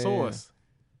sound. type of Yeah, yeah, sauce.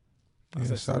 I Yeah,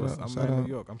 said shout sauce. out, I'm shout in out. New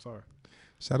York. I'm sorry.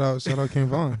 Shout out King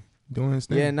Von doing his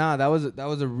thing. Yeah, nah, that was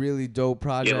a really dope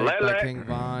project by King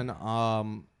Von.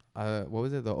 What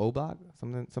was it? The O Block?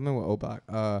 Something with O Block.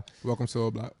 Welcome to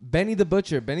Old Block. Benny the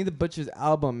Butcher's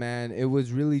album, man, it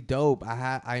was really dope.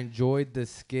 I enjoyed the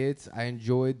skits. I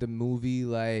enjoyed the movie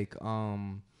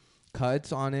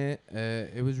cuts on it.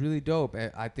 It was really dope.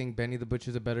 I think Benny the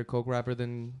Butcher's a better coke rapper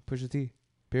than Pusha T.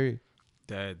 Period.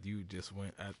 Dad, you just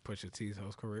went at Pusha T's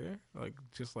whole career, like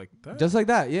just like that. Just like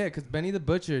that, yeah. Because Benny the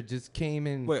Butcher just came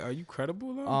in. Wait, are you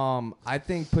credible though? I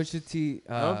think Pusha T.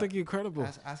 I don't think you're credible.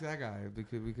 Ask that guy. We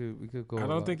could go. I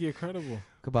don't think you're credible.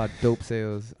 about dope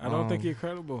sales. I don't think you're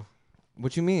credible.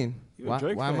 What you mean? You're a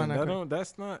Drake fan. am I not?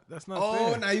 That's not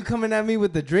Oh, fair. now you coming at me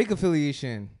with the Drake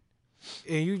affiliation.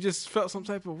 And you just felt some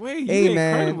type of way. You Hey, ain't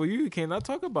man. credible. You cannot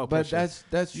talk about But Pusha.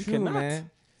 that's You true, cannot. man.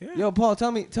 Yeah. Yo, Paul,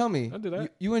 tell me. I'll do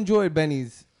that. You enjoyed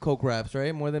Benny's coke raps,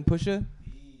 right? More than Pusha?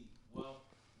 Well,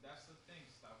 that's the thing.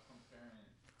 Stop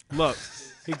comparing.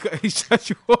 Look, he shut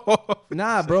you off.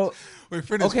 Nah, bro. Wait,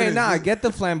 finish. Okay, finish. nah, I get the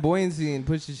flamboyancy and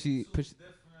Pusha. Different.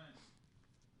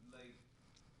 Like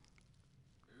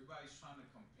everybody's trying to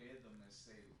compare them and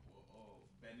say, well, "Oh,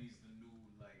 Benny's the new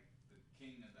like the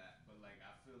king of that," but like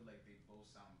I feel like they both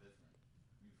sound different.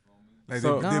 You feel me? Like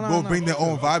So- they both bring their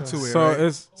own vibe to it, So right?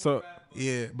 it's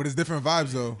Yeah, but it's different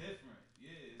vibes though.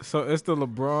 so it's the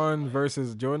LeBron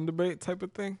versus Jordan debate type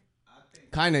of thing.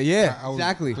 Kinda, yeah, I was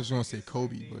exactly. just gonna say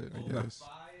Kobe, but I guess. Fire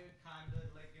kind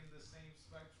of like in the same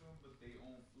spectrum, but they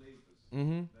own flavors.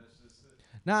 Mm-hmm. That's just it.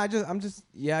 Nah,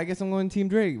 I guess I'm going Team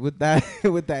Drake with that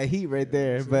with that heat right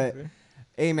there. But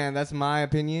hey, man, that's my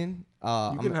opinion.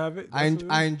 You can have it. I That's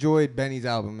what it I is. enjoyed Benny's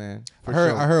album, man. I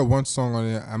heard one song on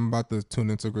it. I'm about to tune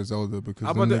into Griselda because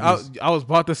I'm them about to- niggas, I was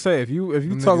about to say if you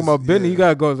Them talking niggas, about Benny, yeah. you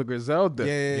gotta go to Griselda.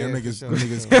 Yeah, them for niggas, sure. them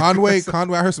niggas.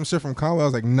 Conway. I heard some shit from Conway. I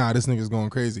was like, nah, this nigga's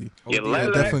going crazy. I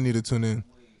definitely need to tune in.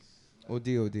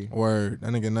 OD. Word,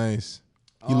 that nigga nice.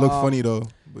 He look Um, funny though,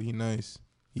 but he nice.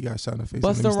 He got shot in the face.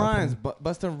 Busta Nigga, stop Rhymes. playing.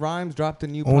 Busta Rhymes dropped a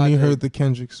new Only project. heard the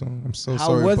Kendrick song. I'm so How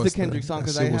sorry. was the Busta. Kendrick song? That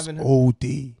 'Cause shit I was haven't-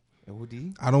 OD.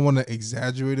 OD? I don't want to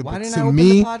exaggerate it, Why but didn't to I open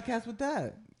me, the podcast with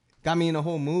that? Got me in a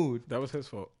whole mood. That was his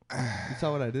fault. You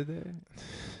saw what I did there?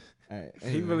 Alright, He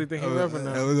anyway. really think he Oh, rapping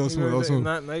now. that was He smooth, really that was think-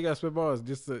 smooth. Now you got spit bars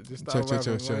just to Chill, stop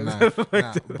chill, rapping.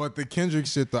 Nah. But the Kendrick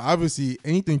shit, though, obviously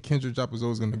anything Kendrick drop is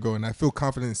always gonna go, and I feel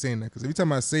confident in saying that because every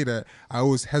time I say that, I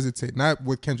always hesitate. Not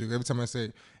with Kendrick. Every time I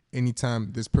say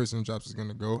anytime this person drops is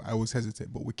gonna go, I always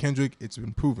hesitate. But with Kendrick, it's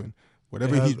been proven.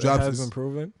 Whatever he drops it has is. been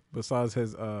proven. Besides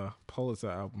his Pulitzer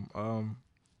album,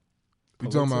 You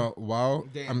talking about Wow?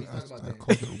 Damn, I let's talk about I that.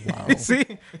 called it Wow. see,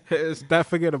 it's that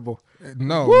forgettable.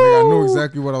 No, nigga, I knew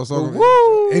exactly what I was talking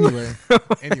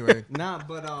about. Anyway. Nah,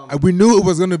 but We knew it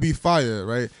was gonna be fire,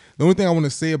 right? The only thing I want to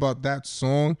say about that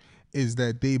song is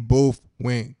that they both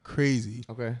went crazy.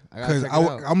 okay, I gotta Cause check it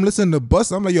out. I'm listening to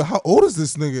Busta. I'm like, yo, how old is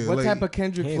this nigga? What like, type of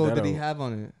Kendrick He ain't flow that did he old. have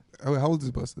on it? oh, how old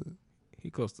is Busta?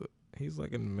 He's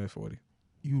like in the mid 40s.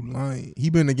 You lying? He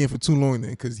been in the game for too long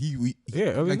then, cause he Yeah,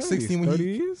 early like 90s, 16 when 30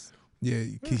 he years. yeah,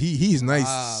 'cause he's nice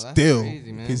Wow, that's still,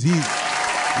 crazy, man. cause he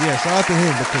yeah, shout out to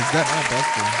him because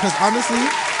because honestly,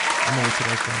 I'm over to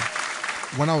that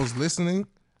song. When I was listening,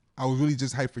 I was really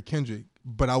just hyped for Kendrick,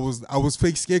 but I was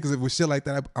fake scared because with shit like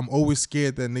that, I'm always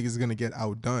scared that niggas gonna get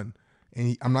outdone. And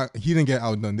he didn't get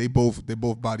outdone. They both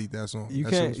bodied that song. You That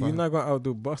shit can't. was You're fire. not gonna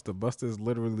outdo Busta. Busta is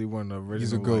literally one of the original.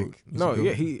 He's a goat. like- He's no, a goat.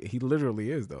 yeah, he literally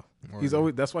is though. He's Word.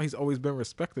 always. That's why he's always been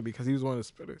respected because he was one of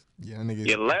the spitters. Yeah, that nigga.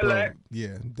 You lele. bro,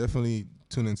 yeah, definitely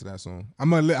tune into that song. I'm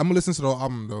gonna listen to the whole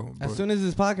album though. As but- soon as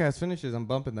this podcast finishes, I'm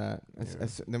bumping that. Yeah.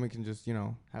 Then we can just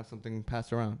have something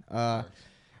passed around. Wait,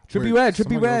 Trippy Red,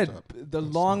 somebody Trippy Red, else dropped. the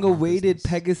That's long-awaited business.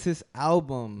 Pegasus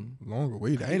album. Longer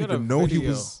wait. I He didn't got a even know he video.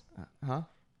 was. Huh?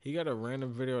 He got a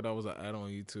random video that was an ad on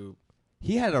YouTube.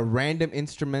 He had a random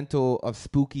instrumental of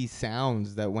spooky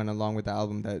sounds that went along with the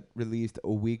album that released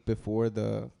a week before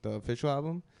the official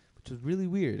album, which was really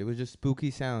weird. It was just spooky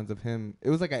sounds of him. It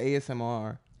was like an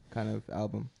ASMR kind of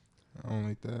album. I don't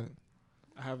like that.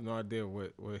 I have no idea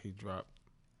what he dropped,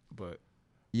 but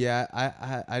Yeah,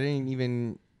 I didn't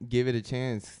even give it a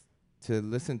chance to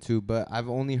listen to, but I've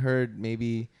only heard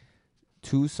maybe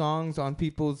 2 songs on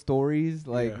people's stories,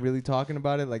 like Yeah. really talking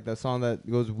about it, like the song that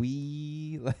goes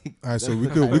 "We." Like, All right, so that's we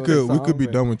the could title of the we could be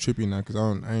song, done with Trippy now because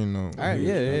I ain't know. but- All right,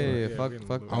 yeah. Yeah, Fuck. we can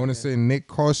Fuck. move I want to say Nick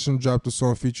Caution dropped a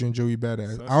song featuring Joey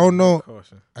Badass. Such I don't a know.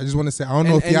 caution. I just want to say I don't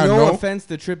know if and y'all no know. offense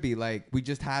to Trippy, like we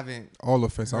just haven't. All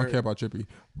offense. I don't Heard. care about Trippy.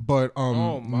 But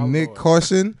Oh, my Nick Lord.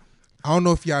 Caution, I don't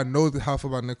know if y'all know how I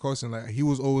feel about Nick Caution. Like he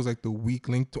was always like the weak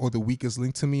link or the weakest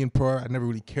link to me in pro. I never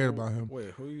really cared about him. Wait,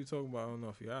 who are you talking about? I don't know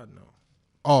if y'all know.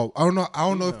 Oh, I don't know. I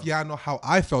don't know You if know. y'all know how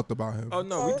I felt about him. Oh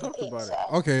no, we talked about it.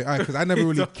 Okay, all right, because I never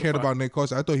really talked cared about about Nick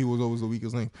Caution. I thought he was always the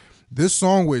weakest link. This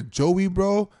song with Joey,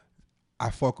 bro,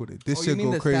 I fuck with it. This Oh, shit you mean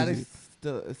go the crazy.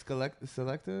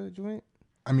 Selector joint?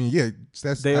 I mean, yeah,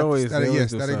 that's They always Static, do yeah,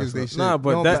 stuff. Static is they shit. Nah,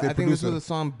 but no, that- but I think this producer. was a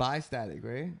song by Static,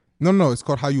 right? No, it's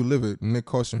called How You Live It. Nick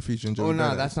Caution featuring Joey. Oh no,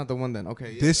 Badass. that's not the one then.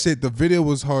 Okay, yeah. This shit. The video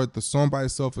was hard. The song by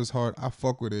itself is hard. I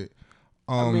fuck with it.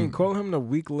 I mean, calling him the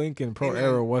weak link in Pro Hey, man.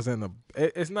 Era wasn't a.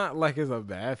 It's not like it's a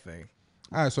bad thing.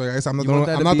 all right, so I guess I'm not You the want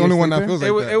only, that I'm to not be the only your one that sleeper? feels It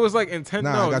like was, that. it was like intent.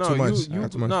 Nah, no, I got no, too much. you I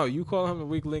got too much. no, you call him the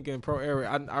weak link in Pro Era.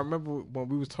 I remember when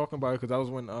we was talking about it because that was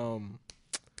when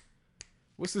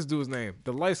what's this dude's name?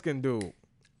 The light skinned dude,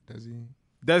 Does he?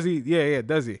 Desi. Yeah,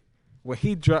 Desi. When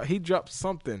he dropped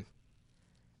something,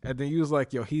 and then you was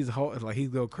like, yo, he's hot, like he's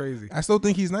go crazy. I still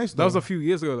think he's nice. Though. That was a few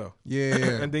years ago though. yeah.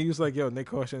 And then you was like, yo, Nick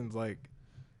Caution's like.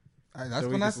 That's the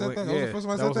when I weakest said link. that. That was the first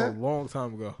one I said That that. was a long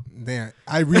time ago. Damn,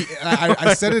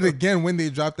 I said it again when they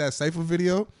dropped that Cypher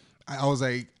video. I was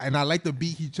like, and I like the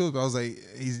beat he chose, but I was like,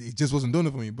 he just wasn't doing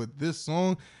it for me. But this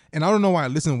song, and I don't know why I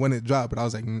listened when it dropped, but I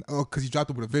was like, oh, because he dropped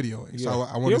it with a video, so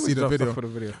I want He to see always the drops video. stuff for the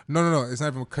video. No, it's not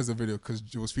even because of the video, because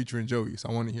it was featuring Joey, so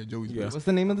I want to hear Joey's Yeah. voice. What's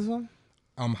the name of this one?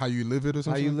 How You Live It or How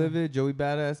something. You Live It, Joey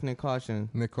Badass, Nick Caution.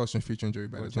 Nick Caution featuring Joey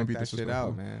Go Badass. check Don't be that shit disrespectful.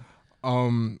 out,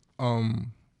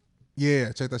 man.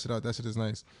 Yeah, check that shit out. That shit is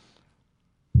nice.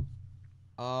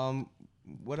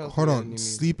 What else? Hold we got on, in new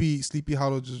music? Sleepy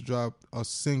Hollow just dropped a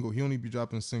single. He only be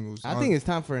dropping singles. I think it's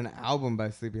time for an album by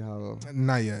Sleepy Hollow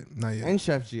not yet. and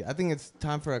Chef G. I think it's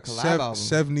time for a collab album.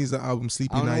 Chef needs an album.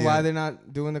 Sleepy I don't not know yet. why they're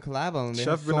not doing the collab album. They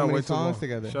Chef have been so out many way too long. songs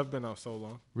together. Chef been out so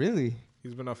long. Really?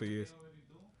 He's been out for years.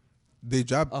 They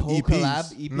dropped A whole EPs.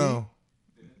 collab EP? No,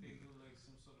 Didn't they do like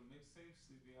some sort of mixtape,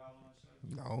 Sleepy Hollow and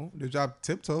shit? no, they dropped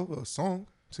Tiptoe, a song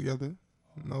together.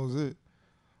 And that was it.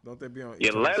 Don't they be on? You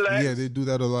each other's- lele. Yeah, they do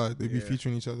that a lot. They be Yeah.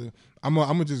 featuring each other. I'm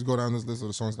gonna just go down this list of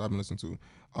the songs that I've been listening to.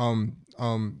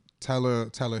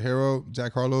 Tyler Hero,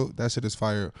 Jack Harlow, that shit is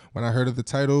fire. When I heard of the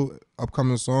title,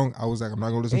 upcoming song, I was like, I'm not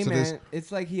gonna listen Hey to man, this.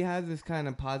 it's like he has this kind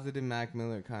of positive Mac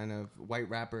Miller kind of white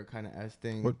rapper kind of S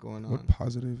thing going on. What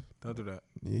positive? Don't do that.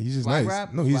 Yeah, he's just Swag nice.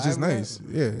 rap? No, he's Swag just rap? nice.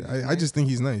 Yeah, I nice? just think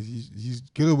he's nice. He's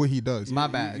good at what he does. My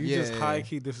bad. You yeah, just yeah, high yeah.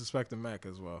 key disrespecting Mac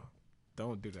as well.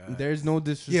 Don't do that. There's no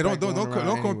disrespect. Yeah,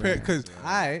 don't compare because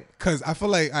because I I feel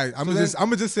like I'm So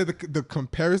gonna just say the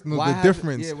comparison, Why the have-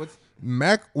 difference. yeah, what's-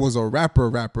 Mac was a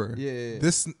rapper. yeah.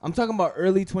 This I'm talking about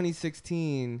early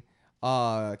 2016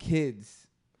 kids.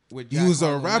 With He Jack was a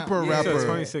Harlow now. rapper, Yeah. You said rapper.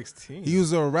 2016. he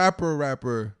was a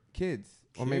rapper. Kids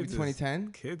or maybe Kids is-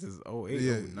 2010. Kids is 08.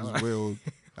 Yeah, 09. it was way old.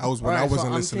 I was when Alright, I so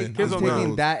wasn't I'm listening. Kids I'm on taking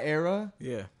old. that era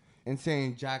Yeah. and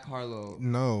saying Jack Harlow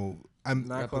No, I'm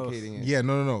Not close. replicating it. Yeah,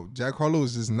 no. Jack Harlow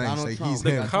is just nice. Donald Like Trump. he's The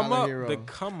him. That's not a hero. The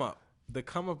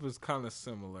come up is kind of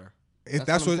similar. If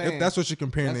That's what I'm if saying. that's what you're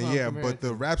comparing, That's then what I'm yeah. comparing But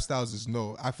the rap styles is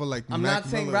no. I feel like I'm Mac not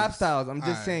saying Miller rap is- styles. I'm just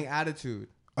Alright. saying attitude.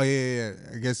 Oh yeah.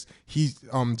 I guess he's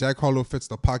Jack Harlow fits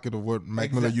the pocket of what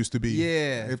Mac Miller used to be.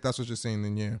 Yeah. If that's what you're saying,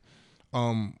 then yeah.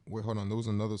 Wait, hold on. There was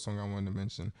another song I wanted to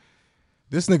mention.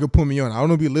 This nigga put me on. I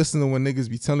don't be listening when niggas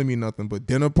be telling me nothing, but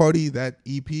Dinner Party, that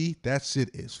EP, that shit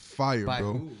is fire, By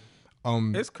bro.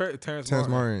 who? It's crazy. Terrence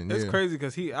Martin, Martin. It's yeah. crazy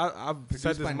because I've said Produced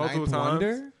this by multiple Ninth times.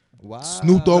 Wonder? Wow.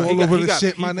 Snoop Dogg all over he the got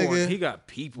shit, my people on- nigga. He got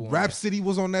people. on Rap it. City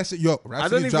was on that shit. Yo, I Rap don't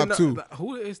City even dropped know too.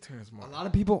 who is Terrence A Martin. lot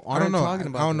of people I aren't don't know. talking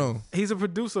about I don't this. know. He's a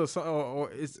producer,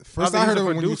 or is First either I he's heard a it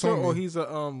when you producer told or me. he's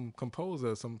a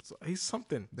composer. He's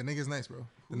something. The nigga's nice, bro.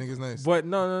 The nigga's nice. But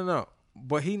no.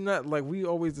 But he not like we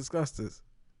always discuss this.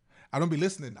 I don't be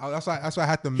listening. That's why I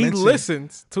had to He mention.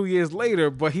 listens 2 years later,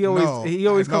 but he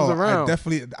always comes I around.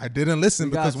 I didn't listen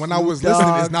We got because when I Snoop was listening,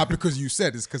 Dogg. it's not because you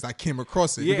said it's because I came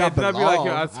across it. Yeah, got and then I'd be like,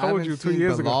 yo, I Bilal. told haven't you 2 seen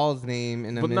years ago. Bilal's name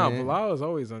in a But minute. no, Bilal is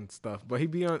always on stuff. But he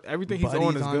be on everything he's Buddy's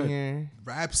on is good. Here.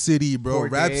 Rap City, bro. Corday.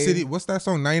 Rap City. What's that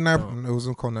song? 99. It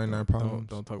wasn't called 99 Problems.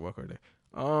 Don't talk about Corday.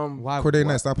 Why? Corday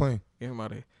why- Night. Stop playing. Get him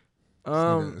out of here.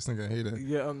 This nigga hate it.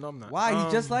 Yeah, no, I'm not. Why?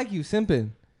 He just like you,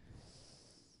 simping.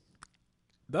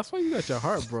 That's why you got your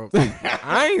heart broke.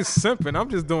 I ain't simping. I'm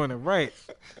just doing it right.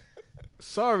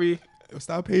 Sorry.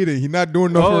 Stop hating. He not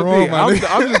doing nothing Oh, wrong, my I'm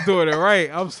nigga. just doing it right.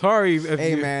 I'm sorry. If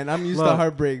Hey you, man, I'm used to Look.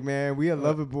 heartbreak, man. We a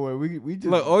lover boy. We just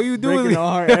Look, all you do breaking is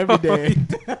our heart every day.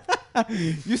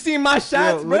 You see my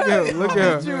shots, look bro? at- look I'll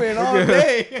at- hit you in look all at-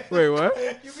 day. Wait, what?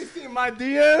 You be seeing my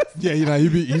DMs. Yeah, you know, he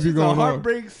be This is a going on.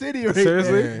 heartbreak city right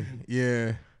Seriously? there.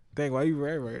 Yeah. Dang, why you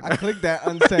red right I now? clicked that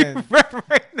unsend. Red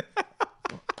right now.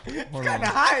 Hold Kind of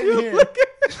on. high in here.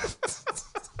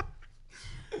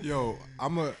 Yo,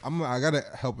 I gotta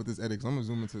help with this edit. 'Cause I'm gonna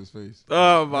zoom into his face.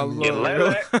 Oh my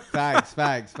lord. Facts.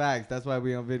 That's why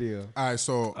we on video. All right,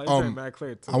 so I just mad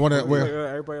clear too. I wanna- wait.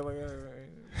 Everybody like.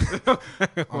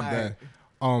 that.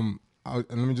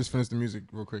 Let me just finish the music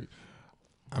real quick.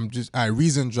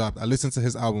 Reason dropped. I listened to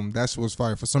his album. That was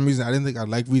fire. For some reason, I didn't think I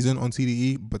liked Reason on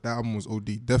TDE, but that album was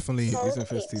OD. Definitely. Reason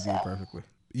fits TD perfectly.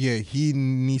 Yeah, he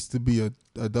needs to be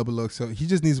a double XL. He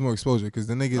just needs more exposure because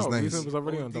the nigga is No, nice. Reason was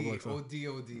already on double XL.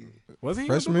 OD. Was he? on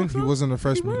Freshman? double He XL? wasn't a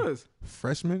freshman. He was.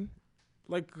 Freshman?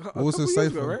 Like What was his couple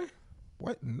years ago, cipher? right?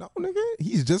 What? No, nigga.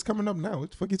 He's just coming up now.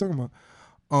 What the fuck you talking about?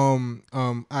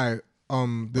 Alright.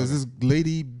 There's this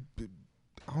lady.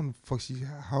 I don't know the fuck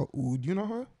how do you know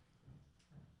her?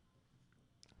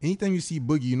 Anytime you see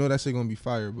Boogie, you know that shit gonna be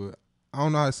fire, but I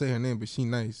don't know how to say her name, but she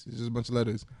nice. It's just a bunch of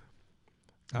letters.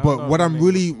 I don't But know what her I'm name.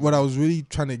 really, what I was really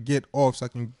trying to get off so I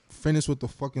can finish with the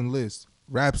fucking list.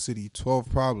 Rhapsody, 12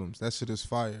 Problems. That shit is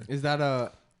fire. Is that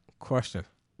a? Question.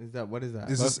 What is that?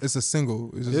 It's a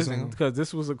single. It's just a single. Because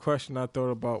this was a question I thought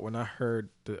about when I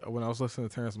when I was listening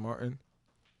to Terrence Martin.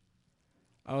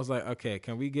 I was like, okay,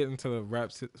 can we get into the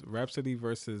Rhapsody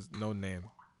versus No Name?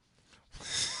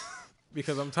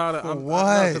 Because I'm tired of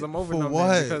because I'm over For No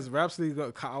what? Name. Because Rhapsody,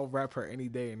 I'll rap her any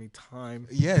day, any time.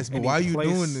 Yes, but any why are you place.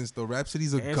 doing this though?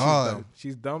 Rhapsody's a And god.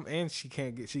 she's dumb, and she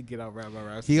get out rap by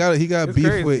Rhapsody. He got It's beef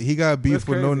crazy. with It's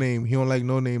No crazy. Name. He don't like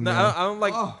No Name No,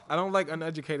 now. I don't like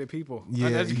uneducated people. Yeah,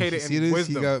 Uneducated you see and this?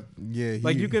 wisdom. He got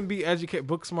Like you can be educated,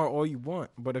 book smart all you want,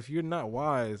 but if you're not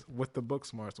wise with the book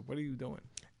smarts, what are you doing?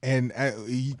 and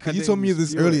you then told me you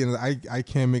this spew earlier, it. and I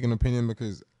can't make an opinion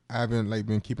because I haven't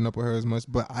been keeping up with her as much.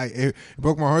 But it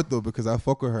broke my heart though because I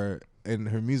fuck with her and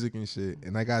her music and shit,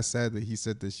 and I got sad that he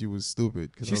said that she was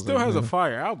stupid. 'Cause She I was still like, has a man.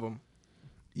 fire album.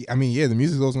 I mean, yeah, the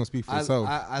music's always gonna speak for I itself.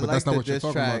 like but that's not the what you're diss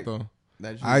talking track about though.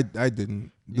 that you- I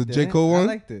didn't. you The J didn't? Cole I one.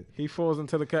 liked it. He falls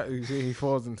into the cat. You see, he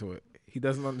falls into it. He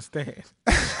doesn't understand.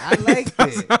 I liked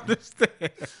it.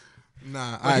 Understand?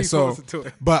 Nah, But all right, he so falls into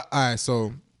it. but all right,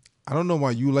 so I don't know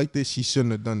why you like this. She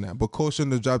shouldn't have done that. But Cole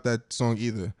shouldn't have dropped that song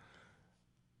either.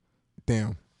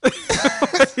 Damn.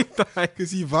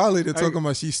 Because he violated talking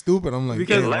about she's stupid. I'm like,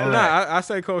 Because damn, all nah, right. I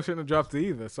say Cole shouldn't have dropped it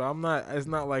either. So I'm not. It's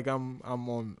not like I'm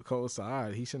on Cole's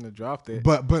side. He shouldn't have dropped it.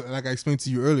 But like I explained to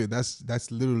you earlier,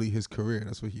 that's literally his career.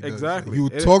 That's what he does. Exactly. He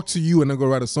will It- talk to you and then go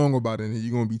write a song about it, and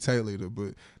you're gonna be tight later.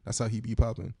 But that's how he be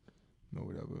popping. No,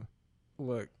 whatever.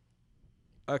 Look,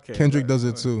 Okay. Kendrick does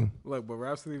it too. Look, but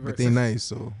Rhapsody But versus they nice,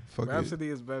 so fuck it. Rhapsody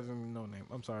is better than No Name.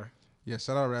 I'm sorry. Yeah,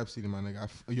 shout out Rhapsody, my nigga.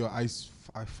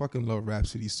 I fucking love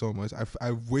Rhapsody so much.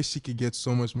 I wish she could get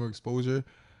so much more exposure.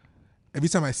 Every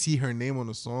time I see her name on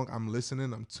a song, I'm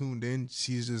listening, I'm tuned in.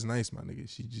 She's just nice, my nigga.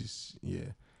 She just, yeah.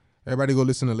 Everybody go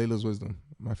listen to Layla's Wisdom.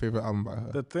 My favorite album by her.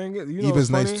 The thing is, you know, Eva's what's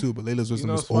nice funny? too, but Layla's Wisdom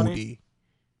know is what's OD. funny?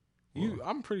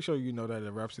 I'm pretty sure you know that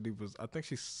Rhapsody was. I think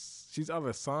she's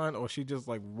either signed or she just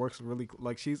like works really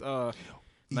like she's Knife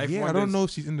Yeah, I don't know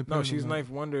if she's independent. No, she's or not. Knife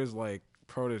Wonder's like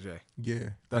protege. Yeah,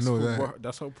 That's I know who that.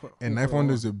 That's who put. And Knife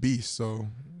Wonder's a beast, so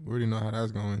we already know how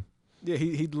that's going. Yeah,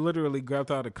 he literally grabbed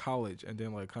her out of college and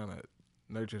then like kind of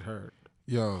nurtured her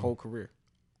Yo, whole career.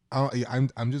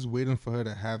 I'm just waiting for her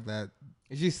to have that.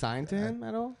 Is she signed to him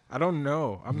at all? I don't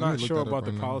know. I'm Let me not look sure that up about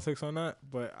the right now. politics on that,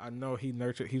 but I know he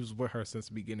was with her since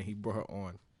the beginning. He brought her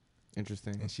on.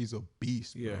 Interesting. And she's a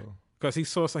beast, Yeah. bro. Because he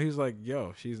saw something, he was like,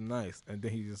 yo, she's nice. And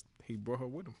then he brought her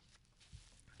with him.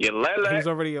 Yeah, He was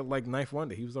already like Knife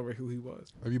Wonder. He was already who he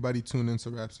was. Everybody tune into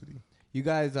Rhapsody. You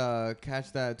guys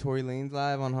catch that Tory Lanez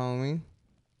live on Halloween?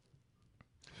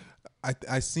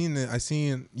 I seen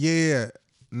it. Yeah.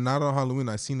 Not on Halloween.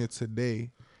 I seen it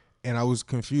today. And I was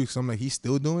confused. I'm like, he's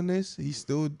still doing this? He's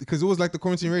still, because it was like the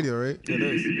quarantine radio, right? It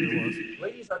is. It was.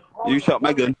 Ladies are calling. You shot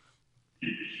my gun.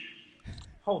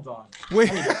 Hold on.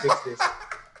 Wait. I need to fix this.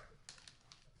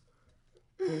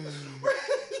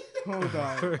 Hold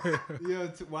on. Yo,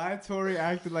 why Tory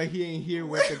acted like he ain't hear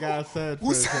what the guy said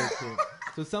for a second?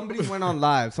 So somebody went on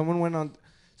live. Someone went on.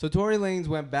 So Tory Lanez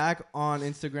went back on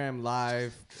Instagram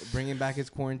live, bringing back his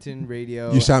quarantine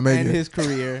radio You shot Megan. and his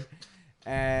career.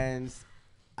 And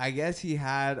I guess he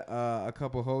had a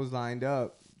couple hoes lined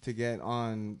up to get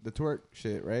on the twerk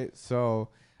shit, right? So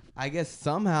I guess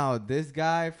somehow this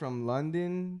guy from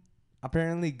London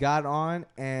apparently got on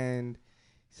and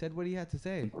said what he had to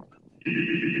say.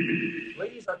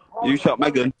 Ladies are calling. You shot my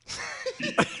gun.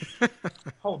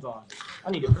 Hold on. I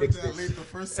need to fix this.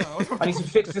 I need to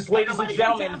fix this, ladies and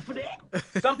gentlemen.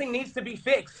 Something needs to be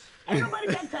fixed. Ain't nobody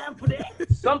got time for that.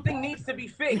 Something needs to be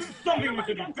fixed. Ain't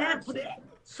nobody got time for that.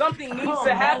 Something needs Come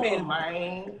to on, happen.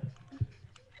 man.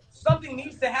 Something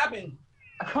needs to happen.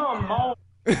 Come on.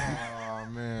 Oh,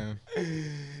 man.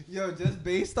 Yo, just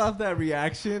based off that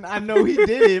reaction, I know he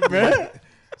did it, bro.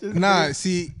 Nah,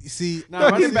 see. Nah,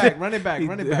 run it back. He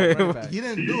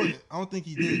didn't do it. I don't think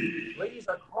he did. Ladies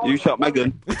are calling. You shot my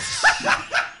gun.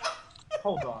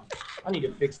 Hold on. I need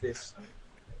to fix this.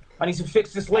 I need to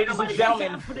fix this, ladies and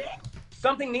gentlemen.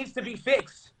 Something needs to be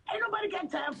fixed. Ain't nobody got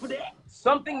time for that.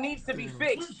 Something needs to be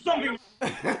fixed.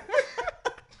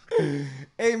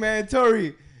 Hey, man,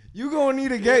 Tory, you gonna need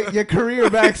to get your career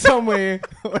back somewhere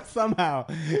or somehow,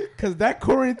 cause that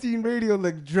quarantine radio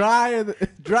look dry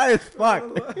as fuck.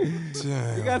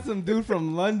 You got some dude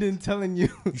from London telling you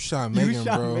You shot Megan,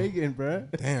 bro. Megan, bro.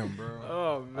 Damn, bro.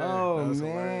 Oh, man. Oh That's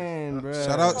man, bro.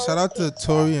 Shout out to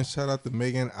Tory and shout out to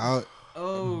Megan.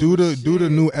 Oh, Due to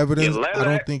new evidence, Yeah, I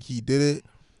don't think he did it.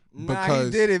 Nah, Because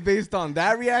he did it based on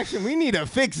that reaction. We need to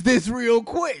fix this real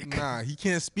quick. Nah, he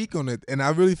can't speak on it, and I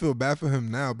really feel bad for him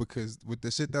now because with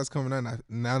the shit that's coming out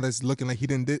now, that's looking like he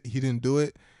didn't do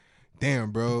it.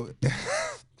 Damn, bro.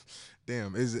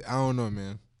 Damn, I don't know,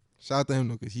 man. Shout out to him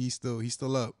though, cause he's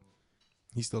still up.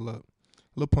 He's still up.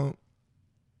 Lil Pump.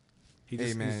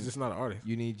 Hey, man. He's just not an artist.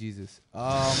 You need Jesus.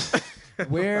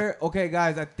 Okay,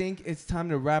 guys, I think it's time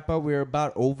to wrap up. We're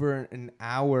about over an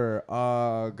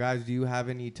hour. Guys, do you have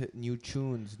any new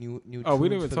tunes? New Oh, we tunes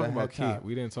didn't even for talk the about Key. head top?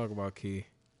 We didn't talk about Key.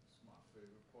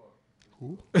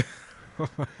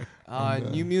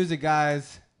 New music,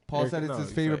 guys. Paul said it's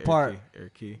his favorite part.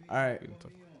 Eric Key. All right. We didn't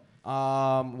talk-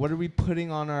 What are we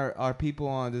putting on our people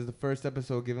on? This is the first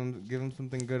episode. Give them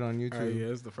something good on YouTube. All right, yeah,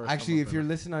 it's the first time Actually, I've if you're been-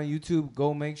 listening on YouTube,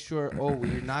 go make sure. Oh,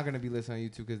 you're not gonna be listening on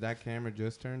YouTube because that camera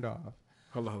just turned off.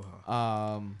 Hold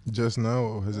on. Just now,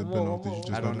 or has it been off? Did you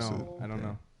just I don't notice know. it? I don't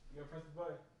know.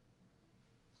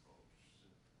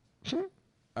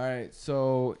 All right,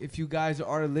 so if you guys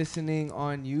are listening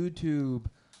on YouTube,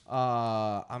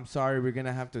 I'm sorry, we're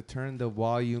gonna have to turn the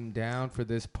volume down for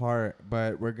this part,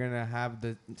 but we're gonna have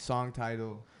the song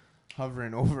title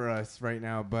hovering over us right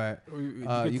now. But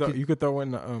You could throw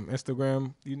in the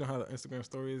Instagram. You know how the Instagram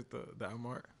story is, the album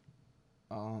art?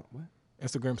 what?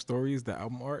 Instagram stories, the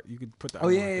album art. You could put the Oh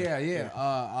album yeah, art yeah, there.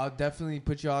 yeah. I'll definitely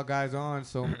put y'all guys on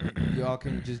so y'all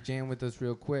can just jam with us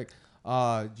real quick.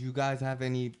 Do you guys have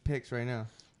any picks right now?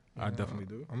 I definitely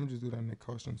do. I'm gonna just do that Nick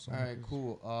Caution song. All right,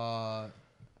 cool.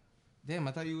 Damn,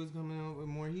 I thought you was coming out with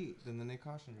more heat than the Nick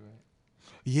Caution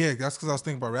joint. Yeah, that's because I was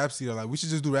thinking about Rhapsody. Like, we should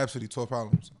just do Rhapsody 12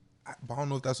 Problems. But I don't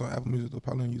know if that's on Apple Music or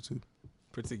probably on YouTube.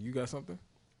 Pratik, you got something?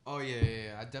 Oh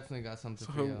yeah. I definitely got something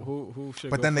So for you. who should?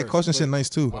 But go then their first? question shit nice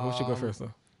too. Who should go first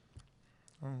though?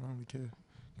 I don't really care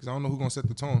because I don't know who's gonna set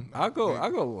the tone. I go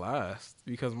last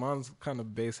because mine's kind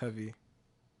of bass heavy.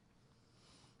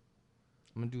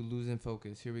 I'm gonna do Losing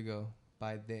Focus. Here we go.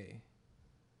 By They.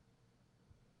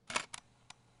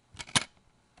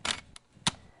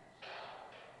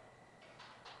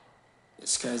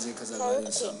 It's crazy because I love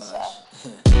you so much.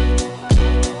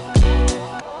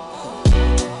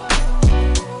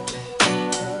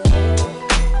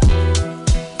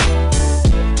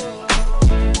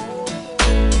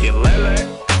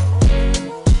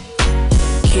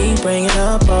 Keep bringing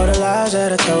up all the lies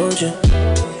that I told you.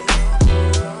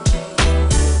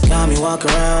 Got me walking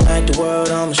around like the world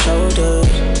on my shoulders.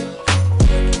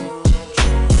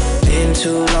 Been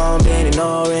too long, been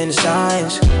ignoring the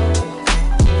signs.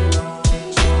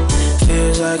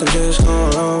 Feels like I'm just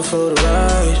going on for the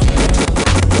ride.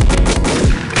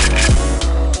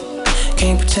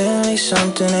 Can't pretend like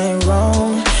something ain't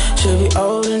wrong. Should be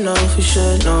old enough, we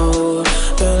should know.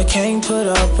 But I can't put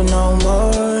up with no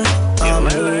more. I'm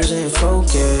losing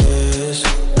focus.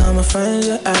 Now my friends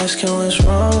are asking what's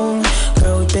wrong.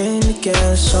 Girl, we've been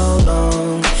together so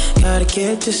long. Gotta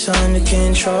get this under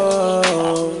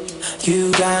control.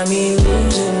 You got me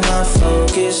losing my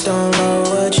focus. Don't know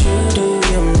what you do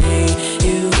to me.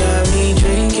 You got me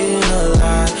drinking a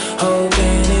lot,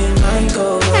 hoping it might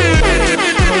go away.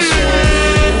 I'm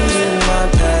slowly losing my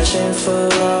passion for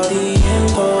all the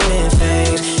important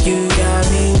things. You got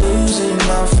me losing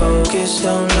my focus.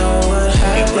 Don't know what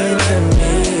happened to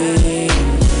me.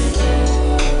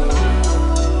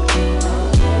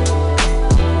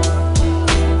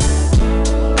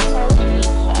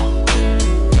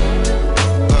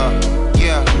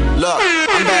 Look,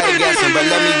 I'm bad at guessing, but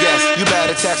let me guess. You bad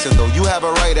at texting, though. You have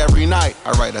a right every night.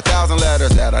 I write 1,000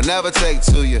 letters that I never take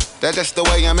to you. That's just the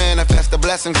way I manifest the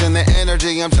blessings and the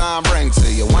energy I'm trying to bring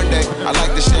to you. One day, I'd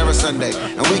like to share a Sunday,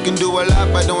 and we can do a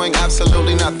lot by doing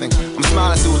absolutely nothing. I'm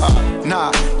smiling too hard.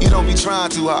 Nah, you don't be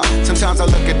trying too hard. Sometimes I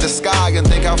look at the sky and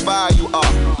think how far you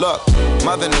are. Look,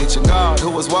 Mother Nature, God, who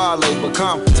was wild, but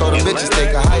come. Told them bitches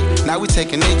take a hike. Now we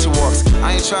taking nature walks.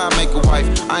 I ain't trying to make a wife.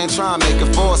 I ain't trying to make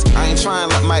a force. I ain't trying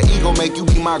to let my ego make you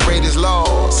be my greatest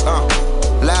loss.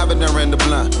 Lavender in the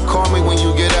blunt. Call me when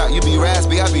you get out. You be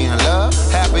raspy, I be in love.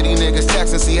 Happy these niggas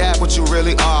text and see half what you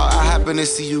really are. I happen to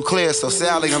see you clear, so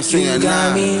Sally, I'm seeing now. You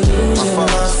got me losing my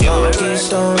focus.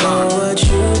 Don't know what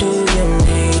you do to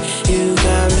me. You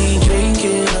got me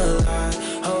drinking a lot,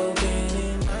 hoping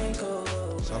it might go.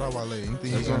 Shout out Wale.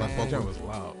 Anything he's on, I fuck That with. was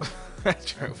loud. That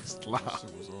track was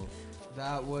loud.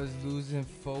 That was Losing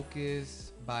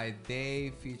Focus by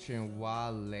They featuring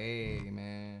Wale,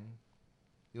 man.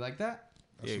 You like that?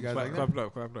 Yeah, you guys clap, like clap that? it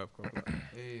up, clap it up, clap it up.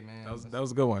 Hey, man. That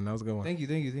was a good one. That was a good one. Thank you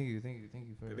for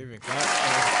Did they even clap?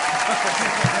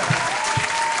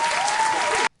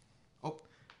 Oh.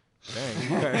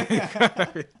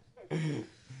 Dang.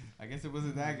 I guess it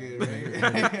wasn't that good, right?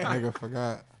 Nigga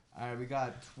forgot. All right, we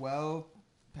got 12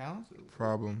 pounds?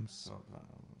 Problems. 12 problems.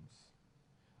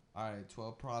 All right,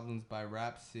 12 Problems by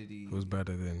Rhapsody. Who's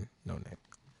better than No Name?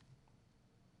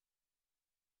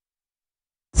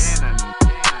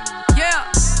 Yeah,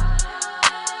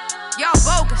 y'all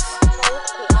bogus,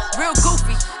 real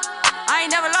goofy. I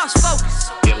ain't never lost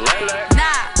focus.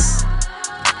 Nah,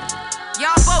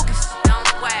 y'all bogus.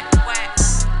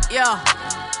 Yeah,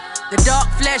 the dark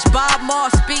flesh, Bob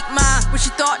Moss, speak mine. What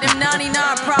you thought them 99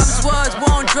 problems was?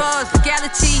 War on drugs,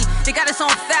 legality. They got us on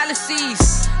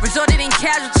fallacies. Resorted in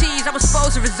casualties. I was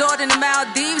supposed to resort in the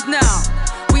Maldives now.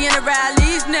 We in the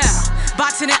rallies now.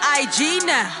 Boxing in IG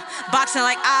now. Boxing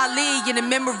like Ali in the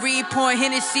memory, pouring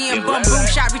Hennessy and boom boom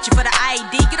shot, reaching for the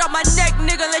ID. Get off my neck,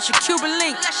 nigga, let your Cuban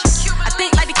link. I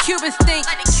think like the Cubans think.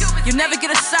 You'll never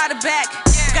get a side of back.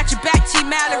 We got your back, T.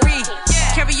 Mallory.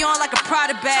 Carry on like a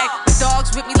Prada bag. The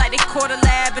dogs with me like they caught a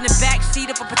lab in the back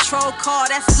seat of a patrol car.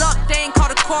 That's luck, they ain't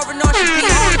called a coroner. Should be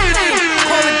on the thing.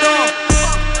 Corridor.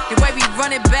 The way we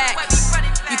run it back.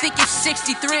 You think it's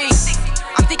 63?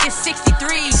 I'm thinking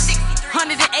 63.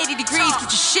 180 degrees,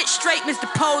 get your shit straight, Mr.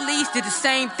 Police did the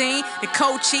same thing. The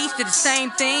co-chiefs did the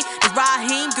same thing. The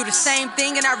Raheem do the same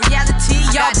thing. In our reality,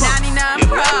 y'all got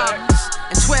 99 problems,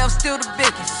 and 12 still the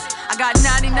biggest. I got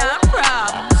 99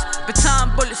 problems,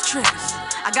 baton bullets triggers.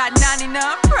 I got 99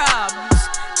 problems,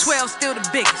 12 still the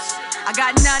biggest. I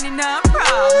got 99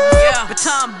 problems, yeah,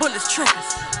 baton bullets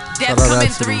triggers. Death come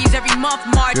in threes every month,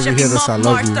 March, every month,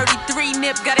 March 33,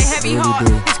 Nip got a heavy heart.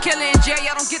 It's killing Jay,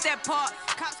 I don't get that part.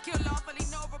 Cops kill lawfully,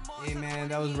 no remorse. Hey, man,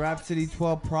 that was Rhapsody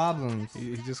 12 Problems.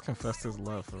 He just confessed his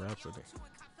love for Rhapsody.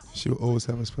 She will always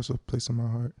have a special place in my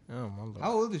heart. Oh, my lord.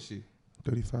 How old is she?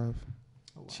 35.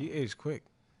 She aged quick.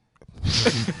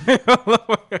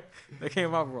 That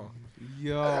came out wrong.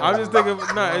 Yo, I was just thinking,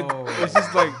 it's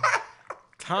just like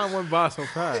time went by so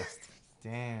fast.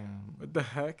 Damn. What the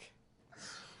heck?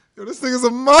 Yo, this thing is a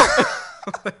mod.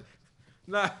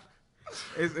 Nah,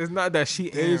 it's not that she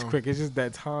aged quick. It's just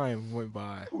that time went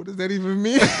by. What does that even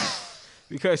mean?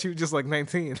 Because she was just like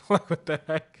 19. Like, what the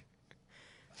heck?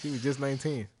 She was just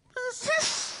 19.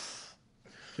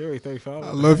 Carrie 35.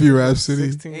 I love you,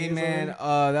 Rhapsody. Hey man,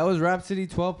 that was Rhapsody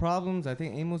 12 Problems. I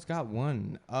think Amos got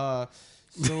one.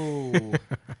 So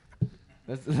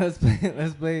let's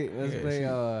play.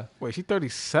 Wait, she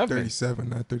 37. 37,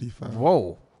 not 35.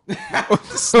 Whoa. This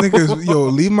nigga's, yo,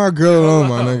 leave my girl alone,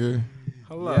 my nigga.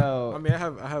 Hello. Yo, I mean, I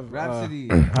have Rhapsody.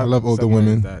 I love older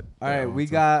women. All right, we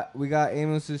got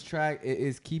Amos's track. It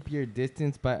is "Keep Your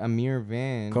Distance" by Amir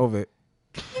Van. COVID.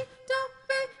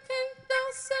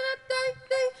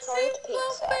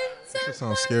 This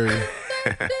sounds scary.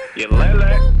 You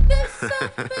lele.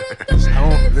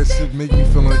 This should make me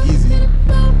feel uneasy.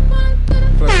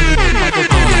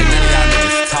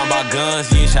 Talking about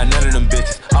guns, you ain't shot none of them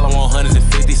bitches. All I want hundreds and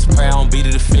 50s. Pray I don't beat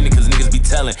it offended, cause niggas be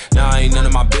telling. Now I ain't none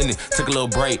of my business. Took a little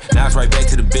break, now it's right back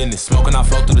to the business. Smoking, I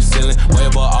flow through the ceiling, way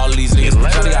above all of these niggas.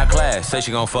 Shorty got class, say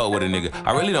she gon' fuck with a nigga.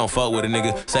 I really don't fuck with a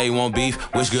nigga. Say you want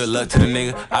beef, wish good luck to the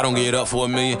nigga. I don't get it up for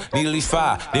 $1 million, need at least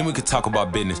 5. Then we could talk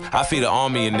about business. I feed an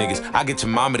army of niggas. I get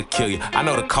your mama to kill you. I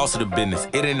know the cost of the business.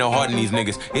 It ain't no heart in these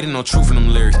niggas. It ain't no truth in them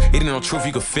lyrics. It ain't no truth,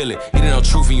 you can feel it. It ain't no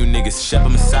truth in you niggas.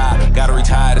 Shepherd Messiah, gotta reach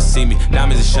higher to see me.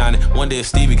 Diamonds are shining. One day if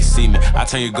Stevie can see me, I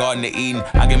turn your garden to Eden.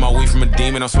 I get my weed from a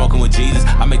demon. I'm smoking with Jesus.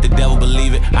 I make the devil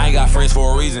believe it. I ain't got friends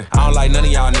for a reason. I don't like none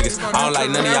of y'all niggas. I don't like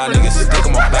none of y'all niggas. Stick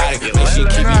on my body. Make sure you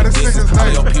keep your distance. All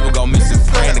your people go missing.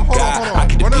 Praying to God. I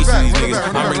keep the peace of these niggas.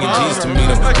 I'm bringing Jesus to meet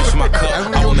them. Push my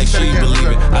cup. I will make sure you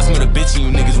believe it. I smell the bitch in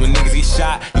you niggas. When niggas get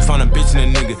shot, you find a bitch in a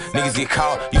nigga. Niggas get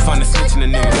caught, you find a snitch in a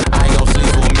nigga. I ain't gon' sleep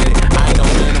for a minute. I ain't no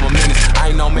man, I'm a menace. I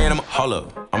ain't no man, hold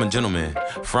up. I'm a gentleman.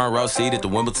 Front row seat at the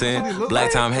Wimbledon.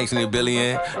 Black Tom Hanks and a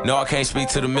billion. No, I can't speak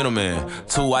to the middleman.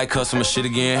 2 white customer shit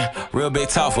again. Real big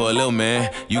talk for a little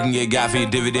man. You can get got for your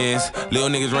dividends. Little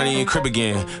niggas running in crib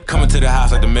again. Coming to the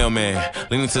house like the mailman.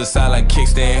 Leaning to the side like a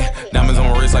kickstand. Diamonds on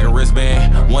my wrist like a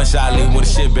wristband. 1 shot, leave him with a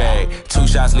shit bag. 2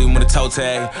 shots, leave him with a toe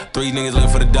tag. 3 niggas looking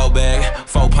for the dope bag.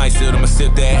 4 pints sealed, I'ma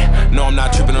sip that. No, I'm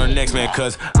not tripping on the next man,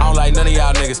 cause I don't like none of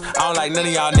y'all niggas. I don't like none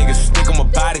of y'all niggas. Stick on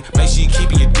my body, make sure you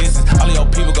keep your distance. All of your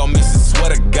people gon' miss it, swear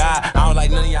to God. I don't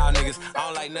like none of y'all niggas. I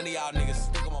don't like none of y'all niggas.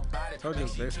 Stick on my body.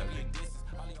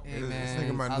 Hey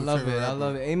man, I love it. I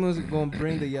love it. Amos is gonna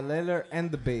bring the yaleller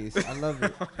and the bass. I love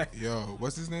it. Yo,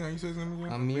 what's his name? How you say his name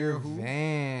again? Amir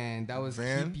Van. That was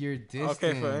Van? Keep Your Distance.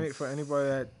 Okay, for anybody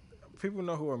that people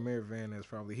know who Amir Van is,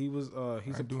 probably he was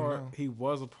he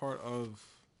was a part of.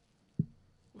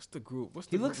 What's the group?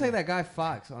 He looks like that guy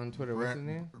Fox on Twitter. What's his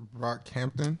name?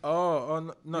 Brockhampton.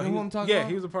 No, You know who I'm talking about?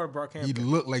 he was a part of Brockhampton. He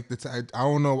looked like the I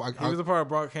don't know. He was a part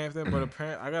of Brockhampton, but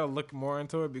apparently I gotta look more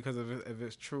into it because if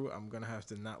it's true, I'm gonna have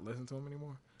to not listen to him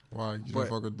anymore. Why? You don't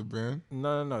fuck with the band?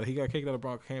 No. He got kicked out of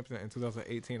Brockhampton in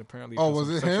 2018. Apparently. Oh, was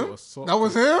it him? Assault. That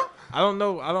was him? I don't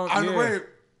know. Yeah. Wait.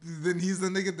 Then he's the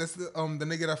nigga that's the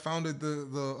nigga that founded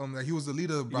that he was the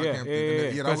leader of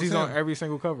Brockhampton. Yeah. Because he's on every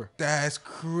single cover. That's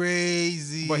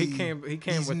crazy. But he came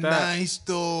he's with that. Nice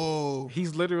though.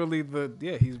 He's literally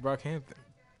he's Brockhampton.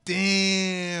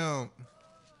 Damn.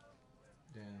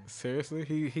 Seriously,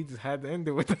 he just had to end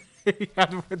it with that. He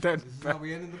had to put that. This is how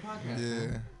we ended the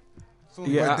podcast. Yeah. So,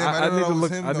 I need to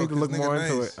look. I need to look more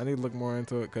into it. I need to look more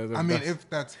into it because I mean, if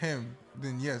that's him,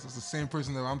 then yes, it's the same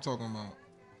person that I'm talking about.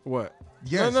 What?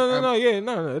 Yes. No. Yeah,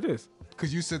 no, it is.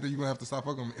 Because you said that you're gonna have to stop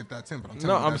fucking him if that's him. But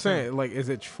I'm saying, him. Like, is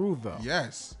it true though?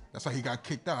 Yes. That's why he got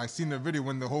kicked out. I seen the video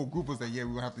when the whole group was like, "Yeah,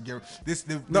 we're gonna have to get this."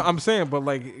 No, I'm saying, but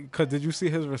like, cause did you see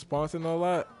his response and all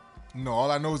that? No,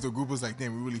 all I know is the group was like,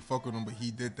 "Damn, we really fuck with him," but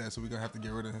he did that, so we're gonna have to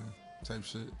get rid of him. Type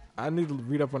shit. I need to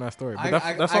read up on that story. But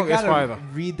that song is fire though.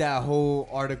 Read that whole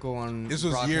article on. This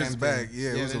was years back.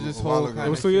 Yeah, it was a while ago. It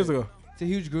was 2 years ago. It's a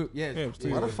huge group. Yeah.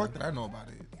 Why the fuck did I know about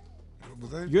it?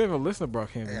 You ever listen to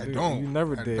Brockhampton? Hey, I don't. You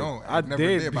never did. I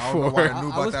did, but I don't know why I knew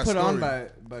about that story. I was put on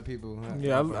by people.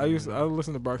 Yeah, I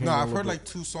listen to Brockhampton. No, I've heard like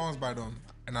 2 songs by them,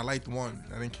 and I liked one.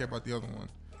 I didn't care about the other one.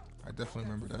 I definitely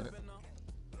remember that.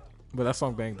 But that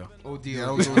song banged though. Oh dear.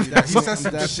 Yeah, he said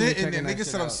some shit and the nigga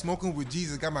said I'm smoking with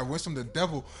Jesus, got my wish from the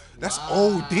devil. That's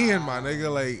ODing, my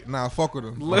nigga. Like, nah, fuck with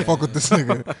him. I fuck with this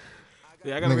nigga.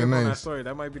 Yeah, I gotta read on that story.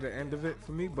 That might be the end of it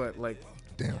for me, but like,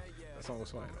 damn, that song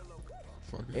was fire.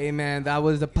 Hey man, that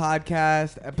was the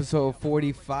podcast, episode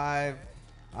 45.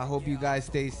 I hope you guys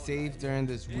stay safe during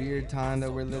this weird time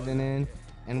that we're living in.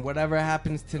 And whatever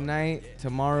happens tonight,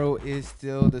 tomorrow is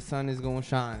still the sun is gonna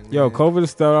shine. Yo, man. COVID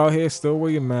is still out here. Still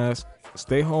wear your mask.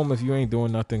 Stay home if you ain't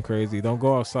doing nothing crazy. Don't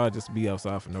go outside just to be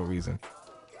outside for no reason.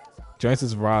 Joints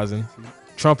is rising.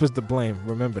 Trump is to blame.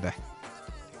 Remember that.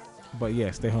 But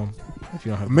yeah, stay home if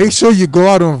you don't have. Make sure you go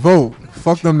out and vote.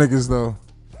 Fuck them niggas though.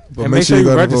 But And make sure you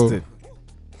go out and registered.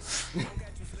 vote.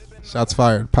 Shots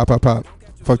fired. Pop, pop, pop.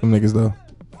 Fuck them niggas though.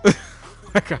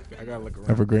 I gotta look around.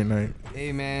 Have a great night.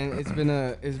 Hey man, it's been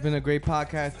a great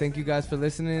podcast. Thank you guys for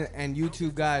listening. And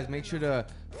YouTube guys, make sure to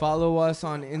follow us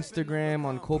on Instagram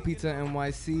on Cold Pizza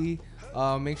NYC.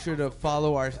 Make sure to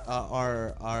follow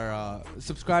our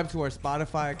subscribe to our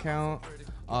Spotify account,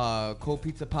 Cold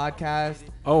Pizza Podcast.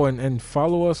 Oh, and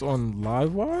follow us on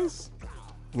Livewise.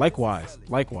 Likewise.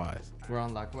 We're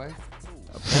on Likewise.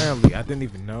 Apparently, I didn't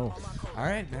even know. All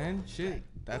right, man. Shit,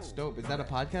 that's dope. Is that a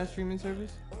podcast streaming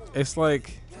service? It's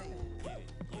like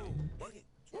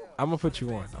I'm gonna put you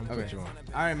on. All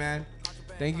right, man.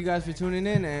 Thank you guys for tuning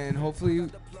in, and hopefully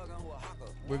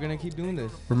we're gonna keep doing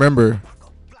this. Remember,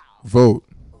 vote,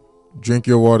 drink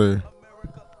your water,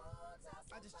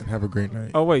 and have a great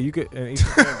night. Oh wait, you could eat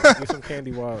some candy, eat some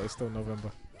candy while it's still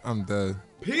November. I'm dead.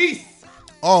 Peace.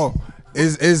 Oh,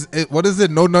 is it? What is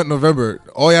it? No Nut November.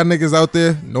 All y'all niggas out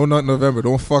there, No Nut November.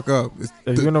 Don't fuck up. It's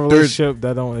If you're in a relationship,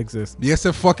 that don't exist. Yes,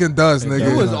 it fucking does,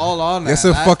 nigga. You was all on that. Yes,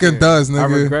 it last fucking year. does, nigga. I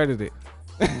regretted it.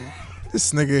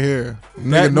 This nigga here,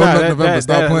 nigga. No Nut November.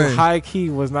 Stop that playing. high key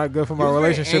was not good for my He was very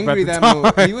relationship at angry the that time.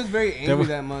 month. He was very angry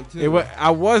that month, too.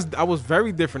 I was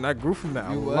very different. I grew from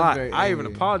that a You was lot. very I even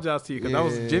angry. apologized to you because I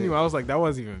was Yeah. genuine. I was like, that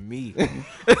wasn't even me.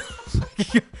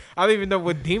 I don't even know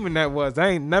what demon that was. I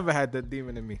ain't never had that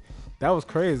demon in me. That was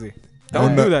crazy.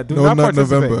 Don't do that. Do No not Nut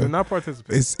participate. November. Do not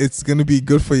participate. It's gonna be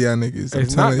good for y'all niggas. I'm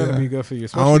It's not telling gonna y'all. be good for you. I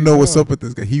especially don't know what's now. up with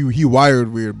this guy. He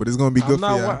wired weird, but it's gonna be good for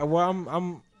y'all.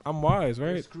 Well, I'm wise,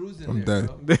 right? I'm dead.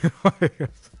 All right,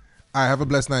 have a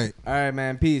blessed night. All right,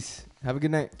 man. Peace. Have a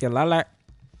good night. Yeah, la.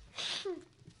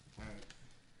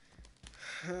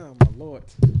 Oh my lord.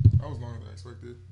 That was longer than I expected.